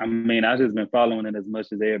 I mean, I've just been following it as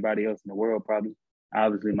much as everybody else in the world, probably.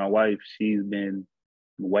 Obviously, my wife, she's been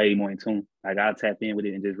way more in tune. Like, I tap in with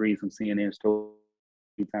it and just read some CNN story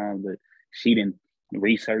times, but she didn't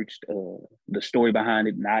researched the story behind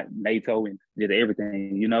it, not NATO, and did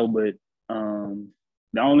everything, But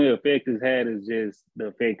the only effect it's had is just the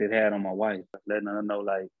effect it had on my wife, letting her know,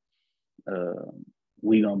 like,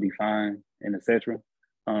 we gonna be fine, and etc.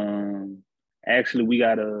 Actually, we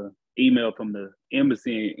got a email from the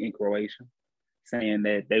embassy in Croatia saying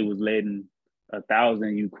that they was letting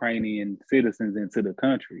 1,000 Ukrainian citizens into the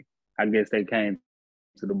country. I guess they came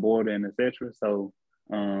to the border and etc. So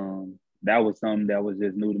that was something that was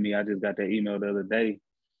just new to me. I just got that email the other day.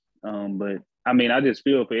 But I mean, I just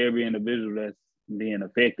feel for every individual that's being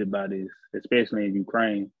affected by this, especially in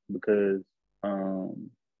Ukraine, because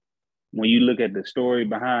when you look at the story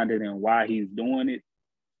behind it and why he's doing it,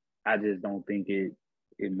 I just don't think it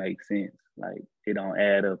makes sense. Like, it don't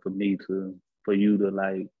add up for you to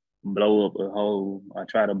like blow up I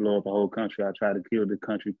try to blow up a whole country. I try to kill the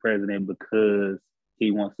country president because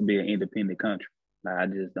he wants to be an independent country. Like, I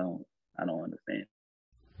don't understand.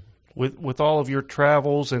 With all of your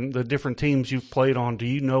travels and the different teams you've played on, do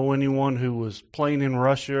you know anyone who was playing in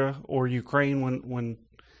Russia or Ukraine when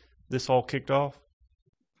this all kicked off?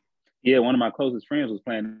 Yeah, one of my closest friends was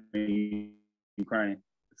playing in Ukraine.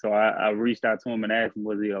 So I reached out to him and asked him,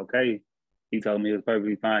 was he okay? He told me he was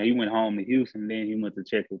perfectly fine. He went home to Houston, then he went to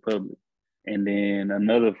Czech Republic. And then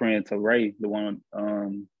another friend, Ray, the one,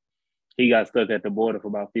 he got stuck at the border for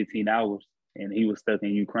about 15 hours, and he was stuck in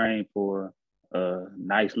Ukraine for a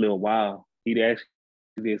nice little while. He actually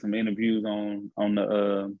did some interviews on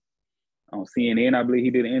CNN, I believe he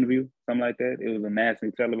did an interview, something like that. It was a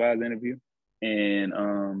nationally televised interview. And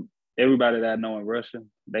everybody that I know in Russia,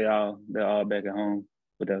 they're all back at home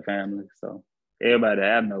with their families. So everybody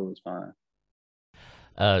that I know is fine.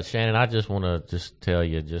 Shannon, I just want to just tell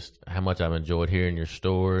you just how much I've enjoyed hearing your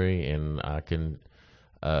story, and I can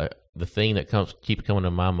the thing that keeps coming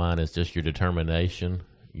to my mind is just your determination.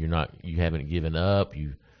 You haven't given up.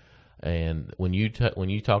 And when you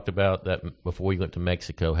talked about that before you went to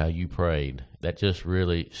Mexico, how you prayed, that just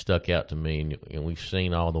really stuck out to me. And we've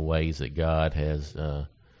seen all the ways that God has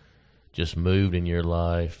just moved in your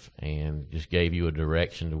life and just gave you a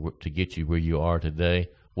direction to get you where you are today.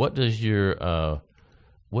 What does your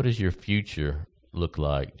future look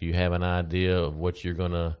like? Do you have an idea of what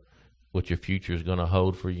your future is gonna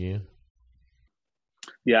hold for you?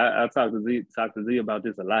 Yeah, I talked to Z about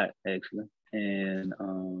this a lot, actually. And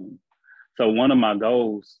so one of my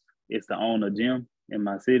goals is to own a gym in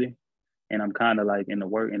my city, and I'm kind of like in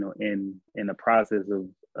the process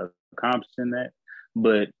of accomplishing that.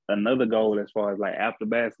 But another goal, as far as like after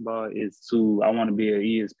basketball, is I want to be an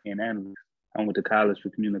ESPN analyst. I went to college for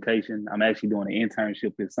communication. I'm actually doing an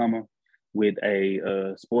internship this summer with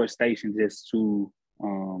a sports station just to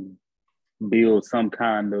build some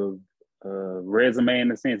kind of resume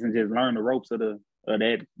in a sense and just learn the ropes of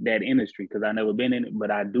that industry, because I've never been in it, but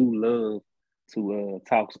I do love to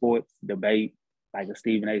talk sports, debate, like a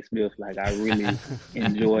Stephen A. Smith. Like, I really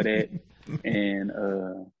enjoy that, and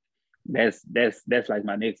that's like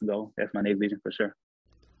my next goal. That's my next vision for sure.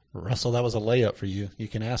 Russell, that was a layup for you. You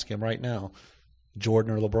can ask him right now,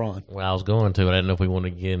 Jordan or LeBron. Well, I was going to, but I didn't know if we want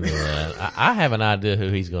to get into that. I have an idea who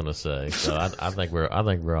he's going to say, so I think we're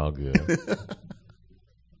all good.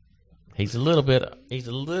 He's a little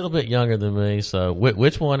bit younger than me. So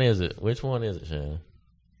which one is it? Which one is it, Shannon?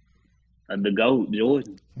 The GOAT,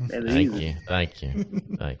 Jordan. That's easy. Thank you.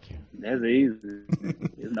 That's easy.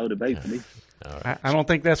 There's no debate for me. Right. I don't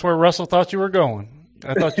think that's where Russell thought you were going.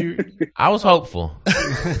 I thought you. I was hopeful.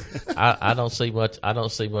 I don't see much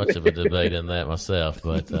of a debate in that myself,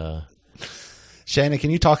 but Shannon, can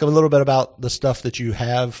you talk a little bit about the stuff that you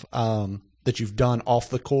have that you've done off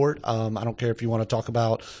the court? I don't care if you want to talk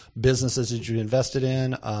about businesses that you invested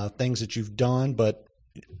in, things that you've done, but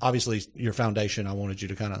obviously your foundation. I wanted you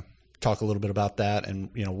to kind of talk a little bit about that and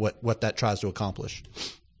what that tries to accomplish.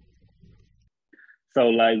 So,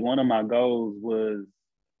 like, one of my goals was,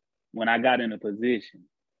 when I got in a position,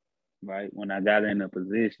 right? When I got in a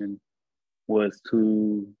position was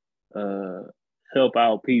to help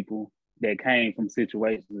out people that came from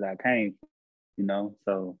situations I came from,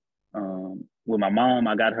 So with my mom,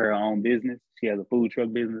 I got her own business. She has a food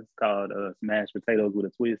truck business called Smashed Potatoes with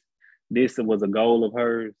a Twist. This was a goal of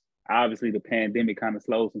hers. Obviously, the pandemic kind of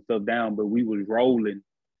slowed some stuff down, but we was rolling,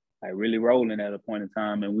 like really rolling at a point in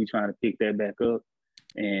time, and we trying to pick that back up.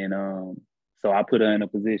 And so I put her in a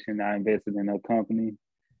position. I invested in her company,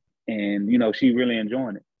 and she really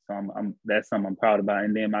enjoying it. So that's something I'm proud about.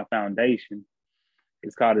 And then my foundation,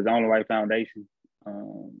 it's called It's Only Right Foundation.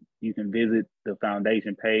 You can visit the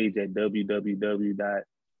foundation page at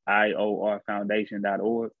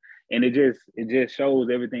www.iorfoundation.org, and it just shows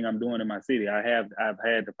everything I'm doing in my city. I've had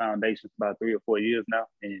the foundation for about 3 or 4 years now,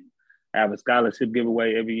 and I have a scholarship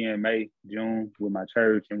giveaway every year in May, June with my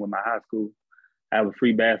church and with my high school. I have a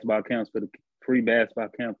free basketball camp for the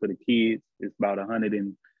kids. It's about 100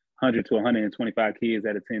 to 125 kids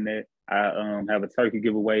that attend that. I have a turkey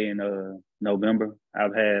giveaway in November.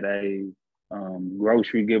 I've had a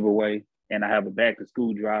grocery giveaway, and I have a back to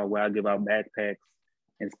school drive where I give out backpacks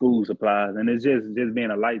and school supplies. And it's just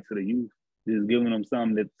being a light to the youth, just giving them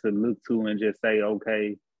something to look to and just say,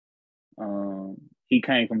 okay, he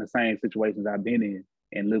came from the same situations I've been in,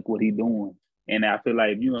 and look what he's doing. And I feel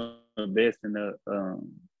like if you invest in a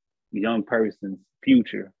young person's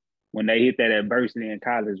future, when they hit that adversity in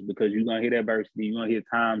college, because you're going to hit adversity, you're going to hit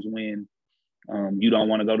times when you don't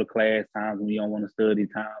want to go to class, times when you don't want to study,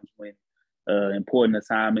 times when important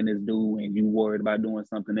assignment is due and you worried about doing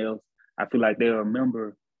something else. I feel like they'll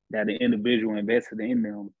remember that the individual invested in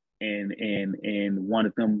them and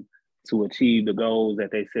wanted them to achieve the goals that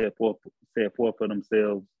they set forth for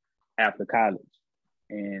themselves after college.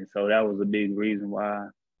 And so that was a big reason why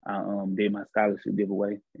I did my scholarship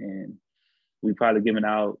giveaway. And we probably given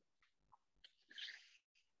out,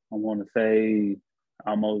 I want to say,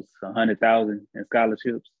 almost 100,000 in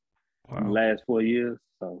scholarships in the last 4 years.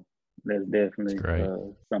 So that's definitely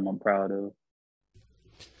something I'm proud of.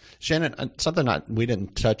 Shannon, something we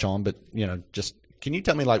didn't touch on, but just can you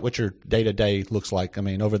tell me like what your day-to-day looks like? I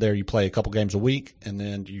mean, over there you play a couple games a week, and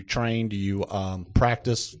then do you train? Do you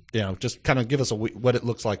practice? Just kind of give us what it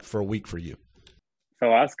looks like for a week for you.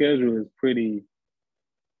 So our schedule is pretty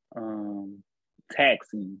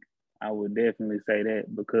taxing. I would definitely say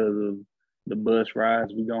that because of the bus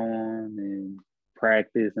rides we go on and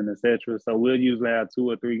practice and etc. So we'll usually have 2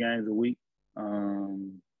 or 3 games a week.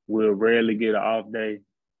 We'll rarely get an off day.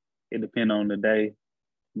 It depends on the day.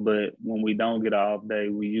 But when we don't get an off day,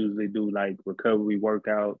 we usually do like recovery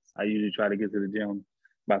workouts. I usually try to get to the gym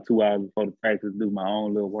about 2 hours before the practice, do my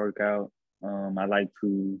own little workout. I like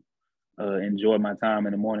to enjoy my time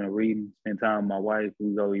in the morning reading, spend time with my wife.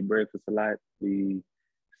 We go eat breakfast a lot. We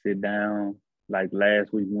sit down. Like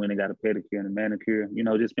last week, we went and got a pedicure and a manicure,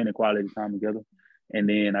 just spending quality time together. And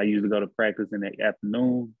then I usually go to practice in the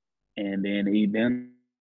afternoon and then eat dinner.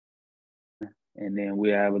 And then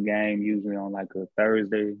we have a game usually on like a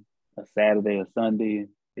Thursday, a Saturday, a Sunday.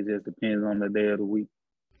 It just depends on the day of the week.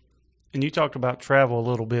 And you talked about travel a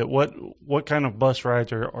little bit. What kind of bus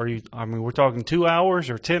rides are you? I mean, we're talking 2 hours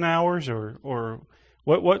or 10 hours or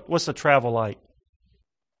what's the travel like?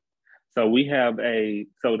 So we have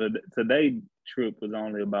today trip was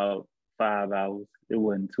only about 5 hours. It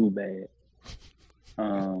wasn't too bad.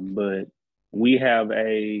 But we have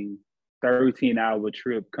a 13-hour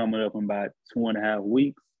trip coming up in about 2.5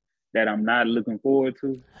 weeks that I'm not looking forward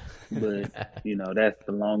to. But, that's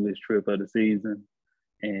the longest trip of the season.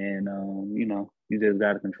 And, you just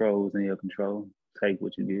got to control what's in your control. Take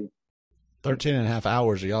what you get. 13 and a half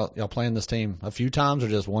hours. Are y'all playing this team a few times or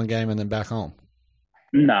just one game and then back home?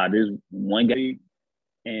 Nah, there's one game.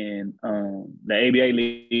 And the ABA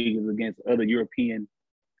League is against other European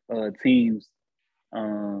teams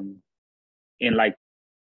in like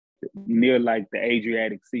near like the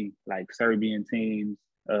Adriatic Sea, like Serbian teams,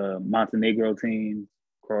 Montenegro teams,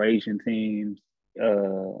 Croatian teams.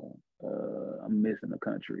 I'm missing a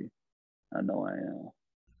country. I know I am.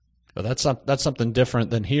 Well, that's something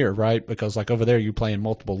different than here, right? Because like over there, you play in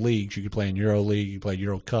multiple leagues. You could play in Euro League, you play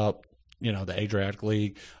Euro Cup, the Adriatic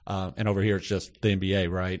League, and over here it's just the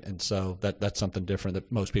NBA, right? And so that's something different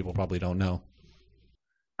that most people probably don't know.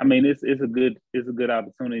 I mean, it's a good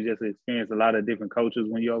opportunity just to experience a lot of different coaches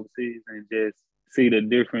when you're overseas and just see the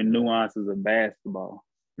different nuances of basketball.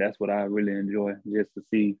 That's what I really enjoy, just to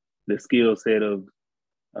see the skill set of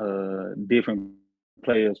different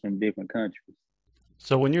players from different countries.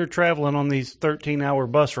 So when you're traveling on these 13-hour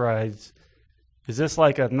bus rides, is this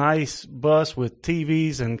like a nice bus with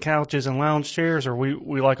TVs and couches and lounge chairs, or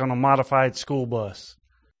we like on a modified school bus?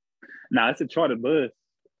 No, it's a chartered bus.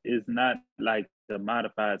 It's not like a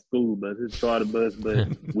modified school bus. It's a chartered bus, but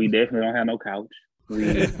we definitely don't have no couch.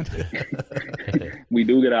 We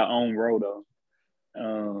do get our own row though.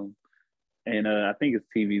 And I think it's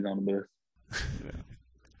TVs on the bus.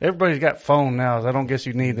 Everybody's got phone now. I don't guess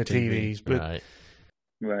you need the TVs, but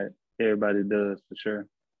right. Everybody does for sure.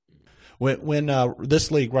 When this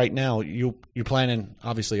league right now, you're planning,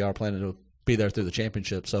 obviously are planning to be there through the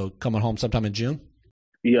championship. So coming home sometime in June?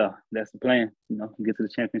 Yeah, that's the plan. Get to the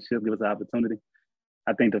championship, give us an opportunity.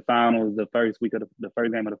 I think the finals, the first game of the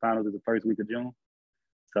finals is the first week of June.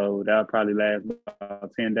 So that'll probably last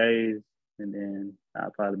about 10 days, and then I'll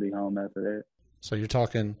probably be home after that. So you're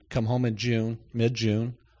talking come home in June,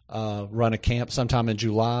 mid-June, run a camp sometime in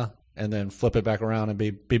July, and then flip it back around and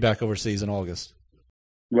be back overseas in August.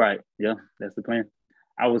 Right. Yeah, that's the plan.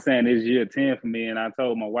 I was saying this year 10 for me, and I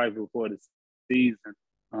told my wife before the season,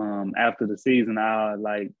 after the season, I'll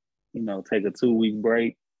take a 2-week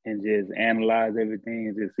break and just analyze everything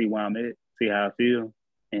and just see where I'm at, see how I feel,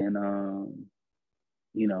 and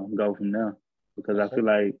go from there. Because I feel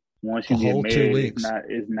like once you get married,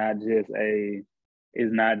 it's not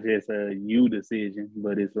just a you decision,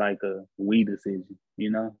 but it's like a we decision,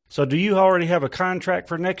 So do you already have a contract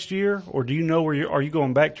for next year, or do you know are you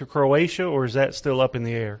going back to Croatia, or is that still up in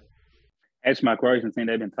the air? Actually, my Croatian team,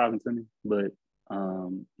 they've been talking to me, but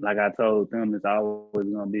like I told them, it's always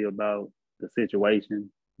going to be about the situation,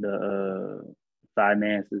 the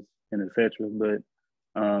finances, and etc. But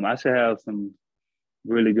I should have some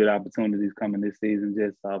really good opportunities coming this season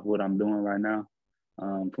just off what I'm doing right now.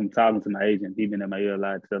 From talking to my agent, he been in my ear a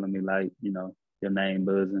lot telling me your name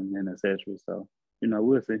buzzing and et cetera. So,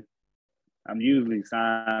 we'll see. I'm usually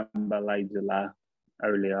signed by like July,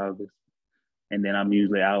 early August. And then I'm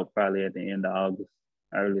usually out probably at the end of August,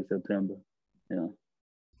 early September. Yeah.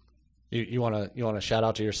 You want to shout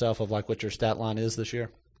out to yourself of like what your stat line is this year?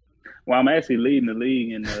 Well, I'm actually leading the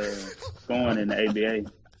league in scoring in the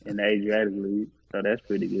ABA, in the Adriatic League. So that's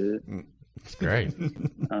pretty good. That's great.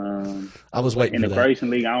 I was waiting in for the that. Croatian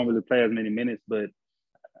League, I don't really play as many minutes, but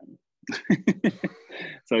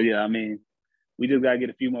so yeah, I mean, we just gotta get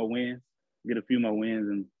a few more wins,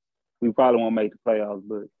 and we probably won't make the playoffs,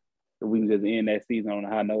 but if we can just end that season on a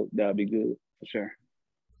high note, that'll be good for sure.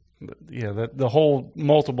 But yeah, the whole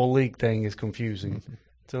multiple league thing is confusing.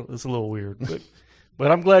 It's a little weird,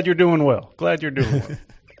 but I'm glad you're doing well.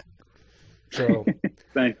 So,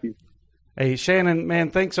 thank you. Hey, Shannon, man,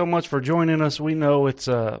 thanks so much for joining us. We know it's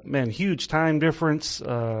huge time difference.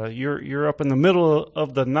 You're up in the middle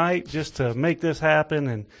of the night just to make this happen,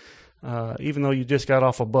 and even though you just got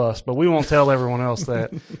off a bus, but we won't tell everyone else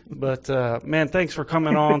that. But man, thanks for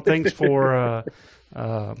coming on. Thanks for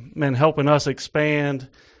helping us expand.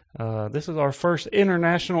 This is our first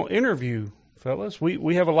international interview, fellas.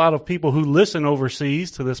 We have a lot of people who listen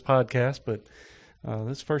overseas to this podcast, but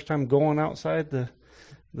this is the first time going outside the.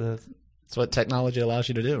 That's what technology allows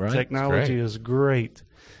you to do, right? Technology is great.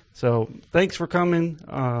 So thanks for coming.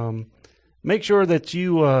 Make sure that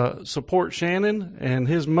you support Shannon and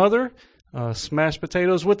his mother, Smashed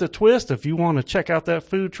Potatoes with a Twist. If you want to check out that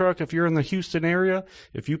food truck, if you're in the Houston area,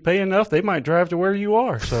 if you pay enough, they might drive to where you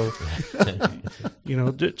are. So,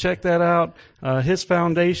 check that out. His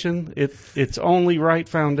foundation, it's Only Right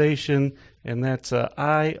Foundation, and that's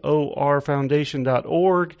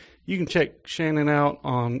IORfoundation.org. You can check Shannon out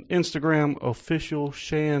on Instagram,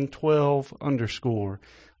 officialshan12_,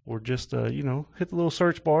 or just, hit the little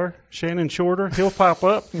search bar, Shannon Shorter. He'll pop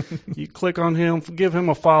up. You click on him, give him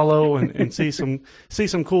a follow, and see some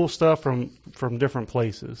cool stuff from different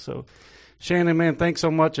places. So, Shannon, man, thanks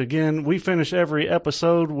so much again. We finish every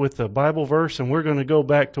episode with a Bible verse, and we're going to go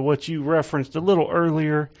back to what you referenced a little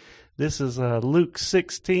earlier. This is Luke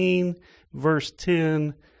 16, verse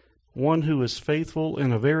 10. One who is faithful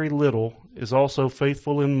in a very little is also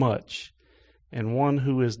faithful in much, and one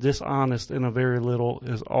who is dishonest in a very little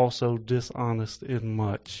is also dishonest in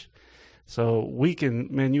much. So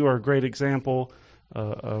you are a great example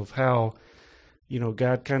of how,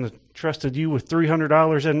 God kind of trusted you with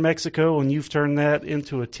 $300 in Mexico, and you've turned that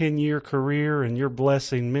into a 10-year career, and you're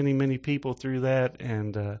blessing many, many people through that.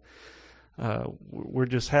 And we're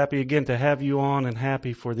just happy again to have you on, and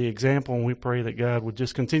happy for the example, and we pray that God would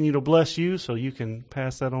just continue to bless you so you can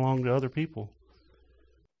pass that along to other people.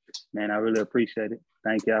 Man, I really appreciate it.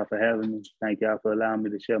 Thank y'all for having me. Thank y'all for allowing me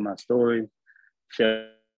to share my story, share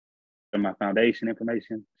my foundation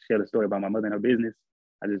information, share the story about my mother and her business.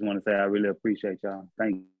 I just want to say I really appreciate y'all.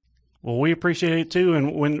 Thank you. Well, we appreciate it too,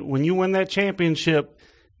 and when you win that championship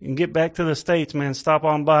and get back to the States, man, stop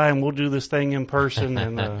on by and we'll do this thing in person.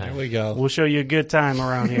 And there we go. We'll show you a good time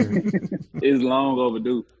around here. It's long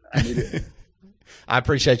overdue. I need it. I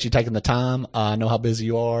appreciate you taking the time. I know how busy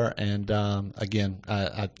you are. And again,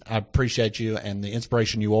 I appreciate you and the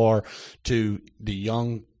inspiration you are to the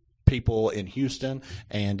young people in Houston,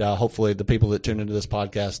 and hopefully the people that tune into this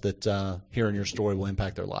podcast that hearing your story will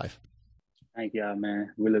impact their life. Thank y'all, man.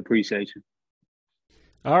 Really appreciate you.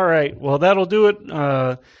 All right. Well, that'll do it.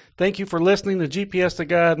 Thank you for listening to GPS to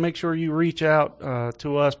God. Make sure you reach out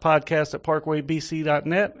to us,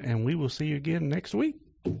 podcast@parkwaybc.net, and we will see you again next week.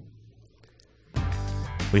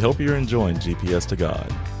 We hope you're enjoying GPS to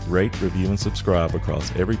God. Rate, review, and subscribe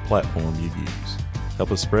across every platform you use.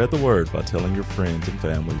 Help us spread the word by telling your friends and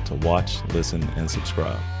family to watch, listen, and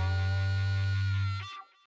subscribe.